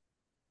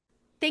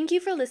 Thank you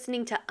for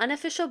listening to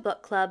Unofficial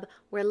Book Club,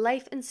 where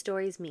life and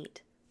stories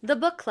meet. The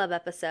book club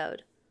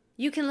episode.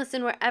 You can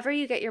listen wherever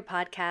you get your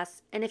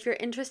podcasts, and if you're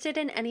interested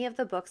in any of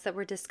the books that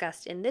were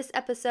discussed in this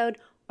episode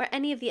or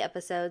any of the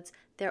episodes,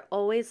 they're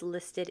always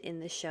listed in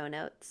the show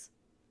notes.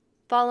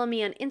 Follow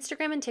me on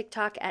Instagram and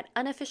TikTok at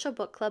Unofficial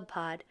Book Club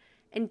Pod,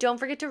 and don't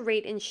forget to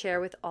rate and share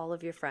with all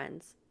of your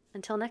friends.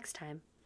 Until next time.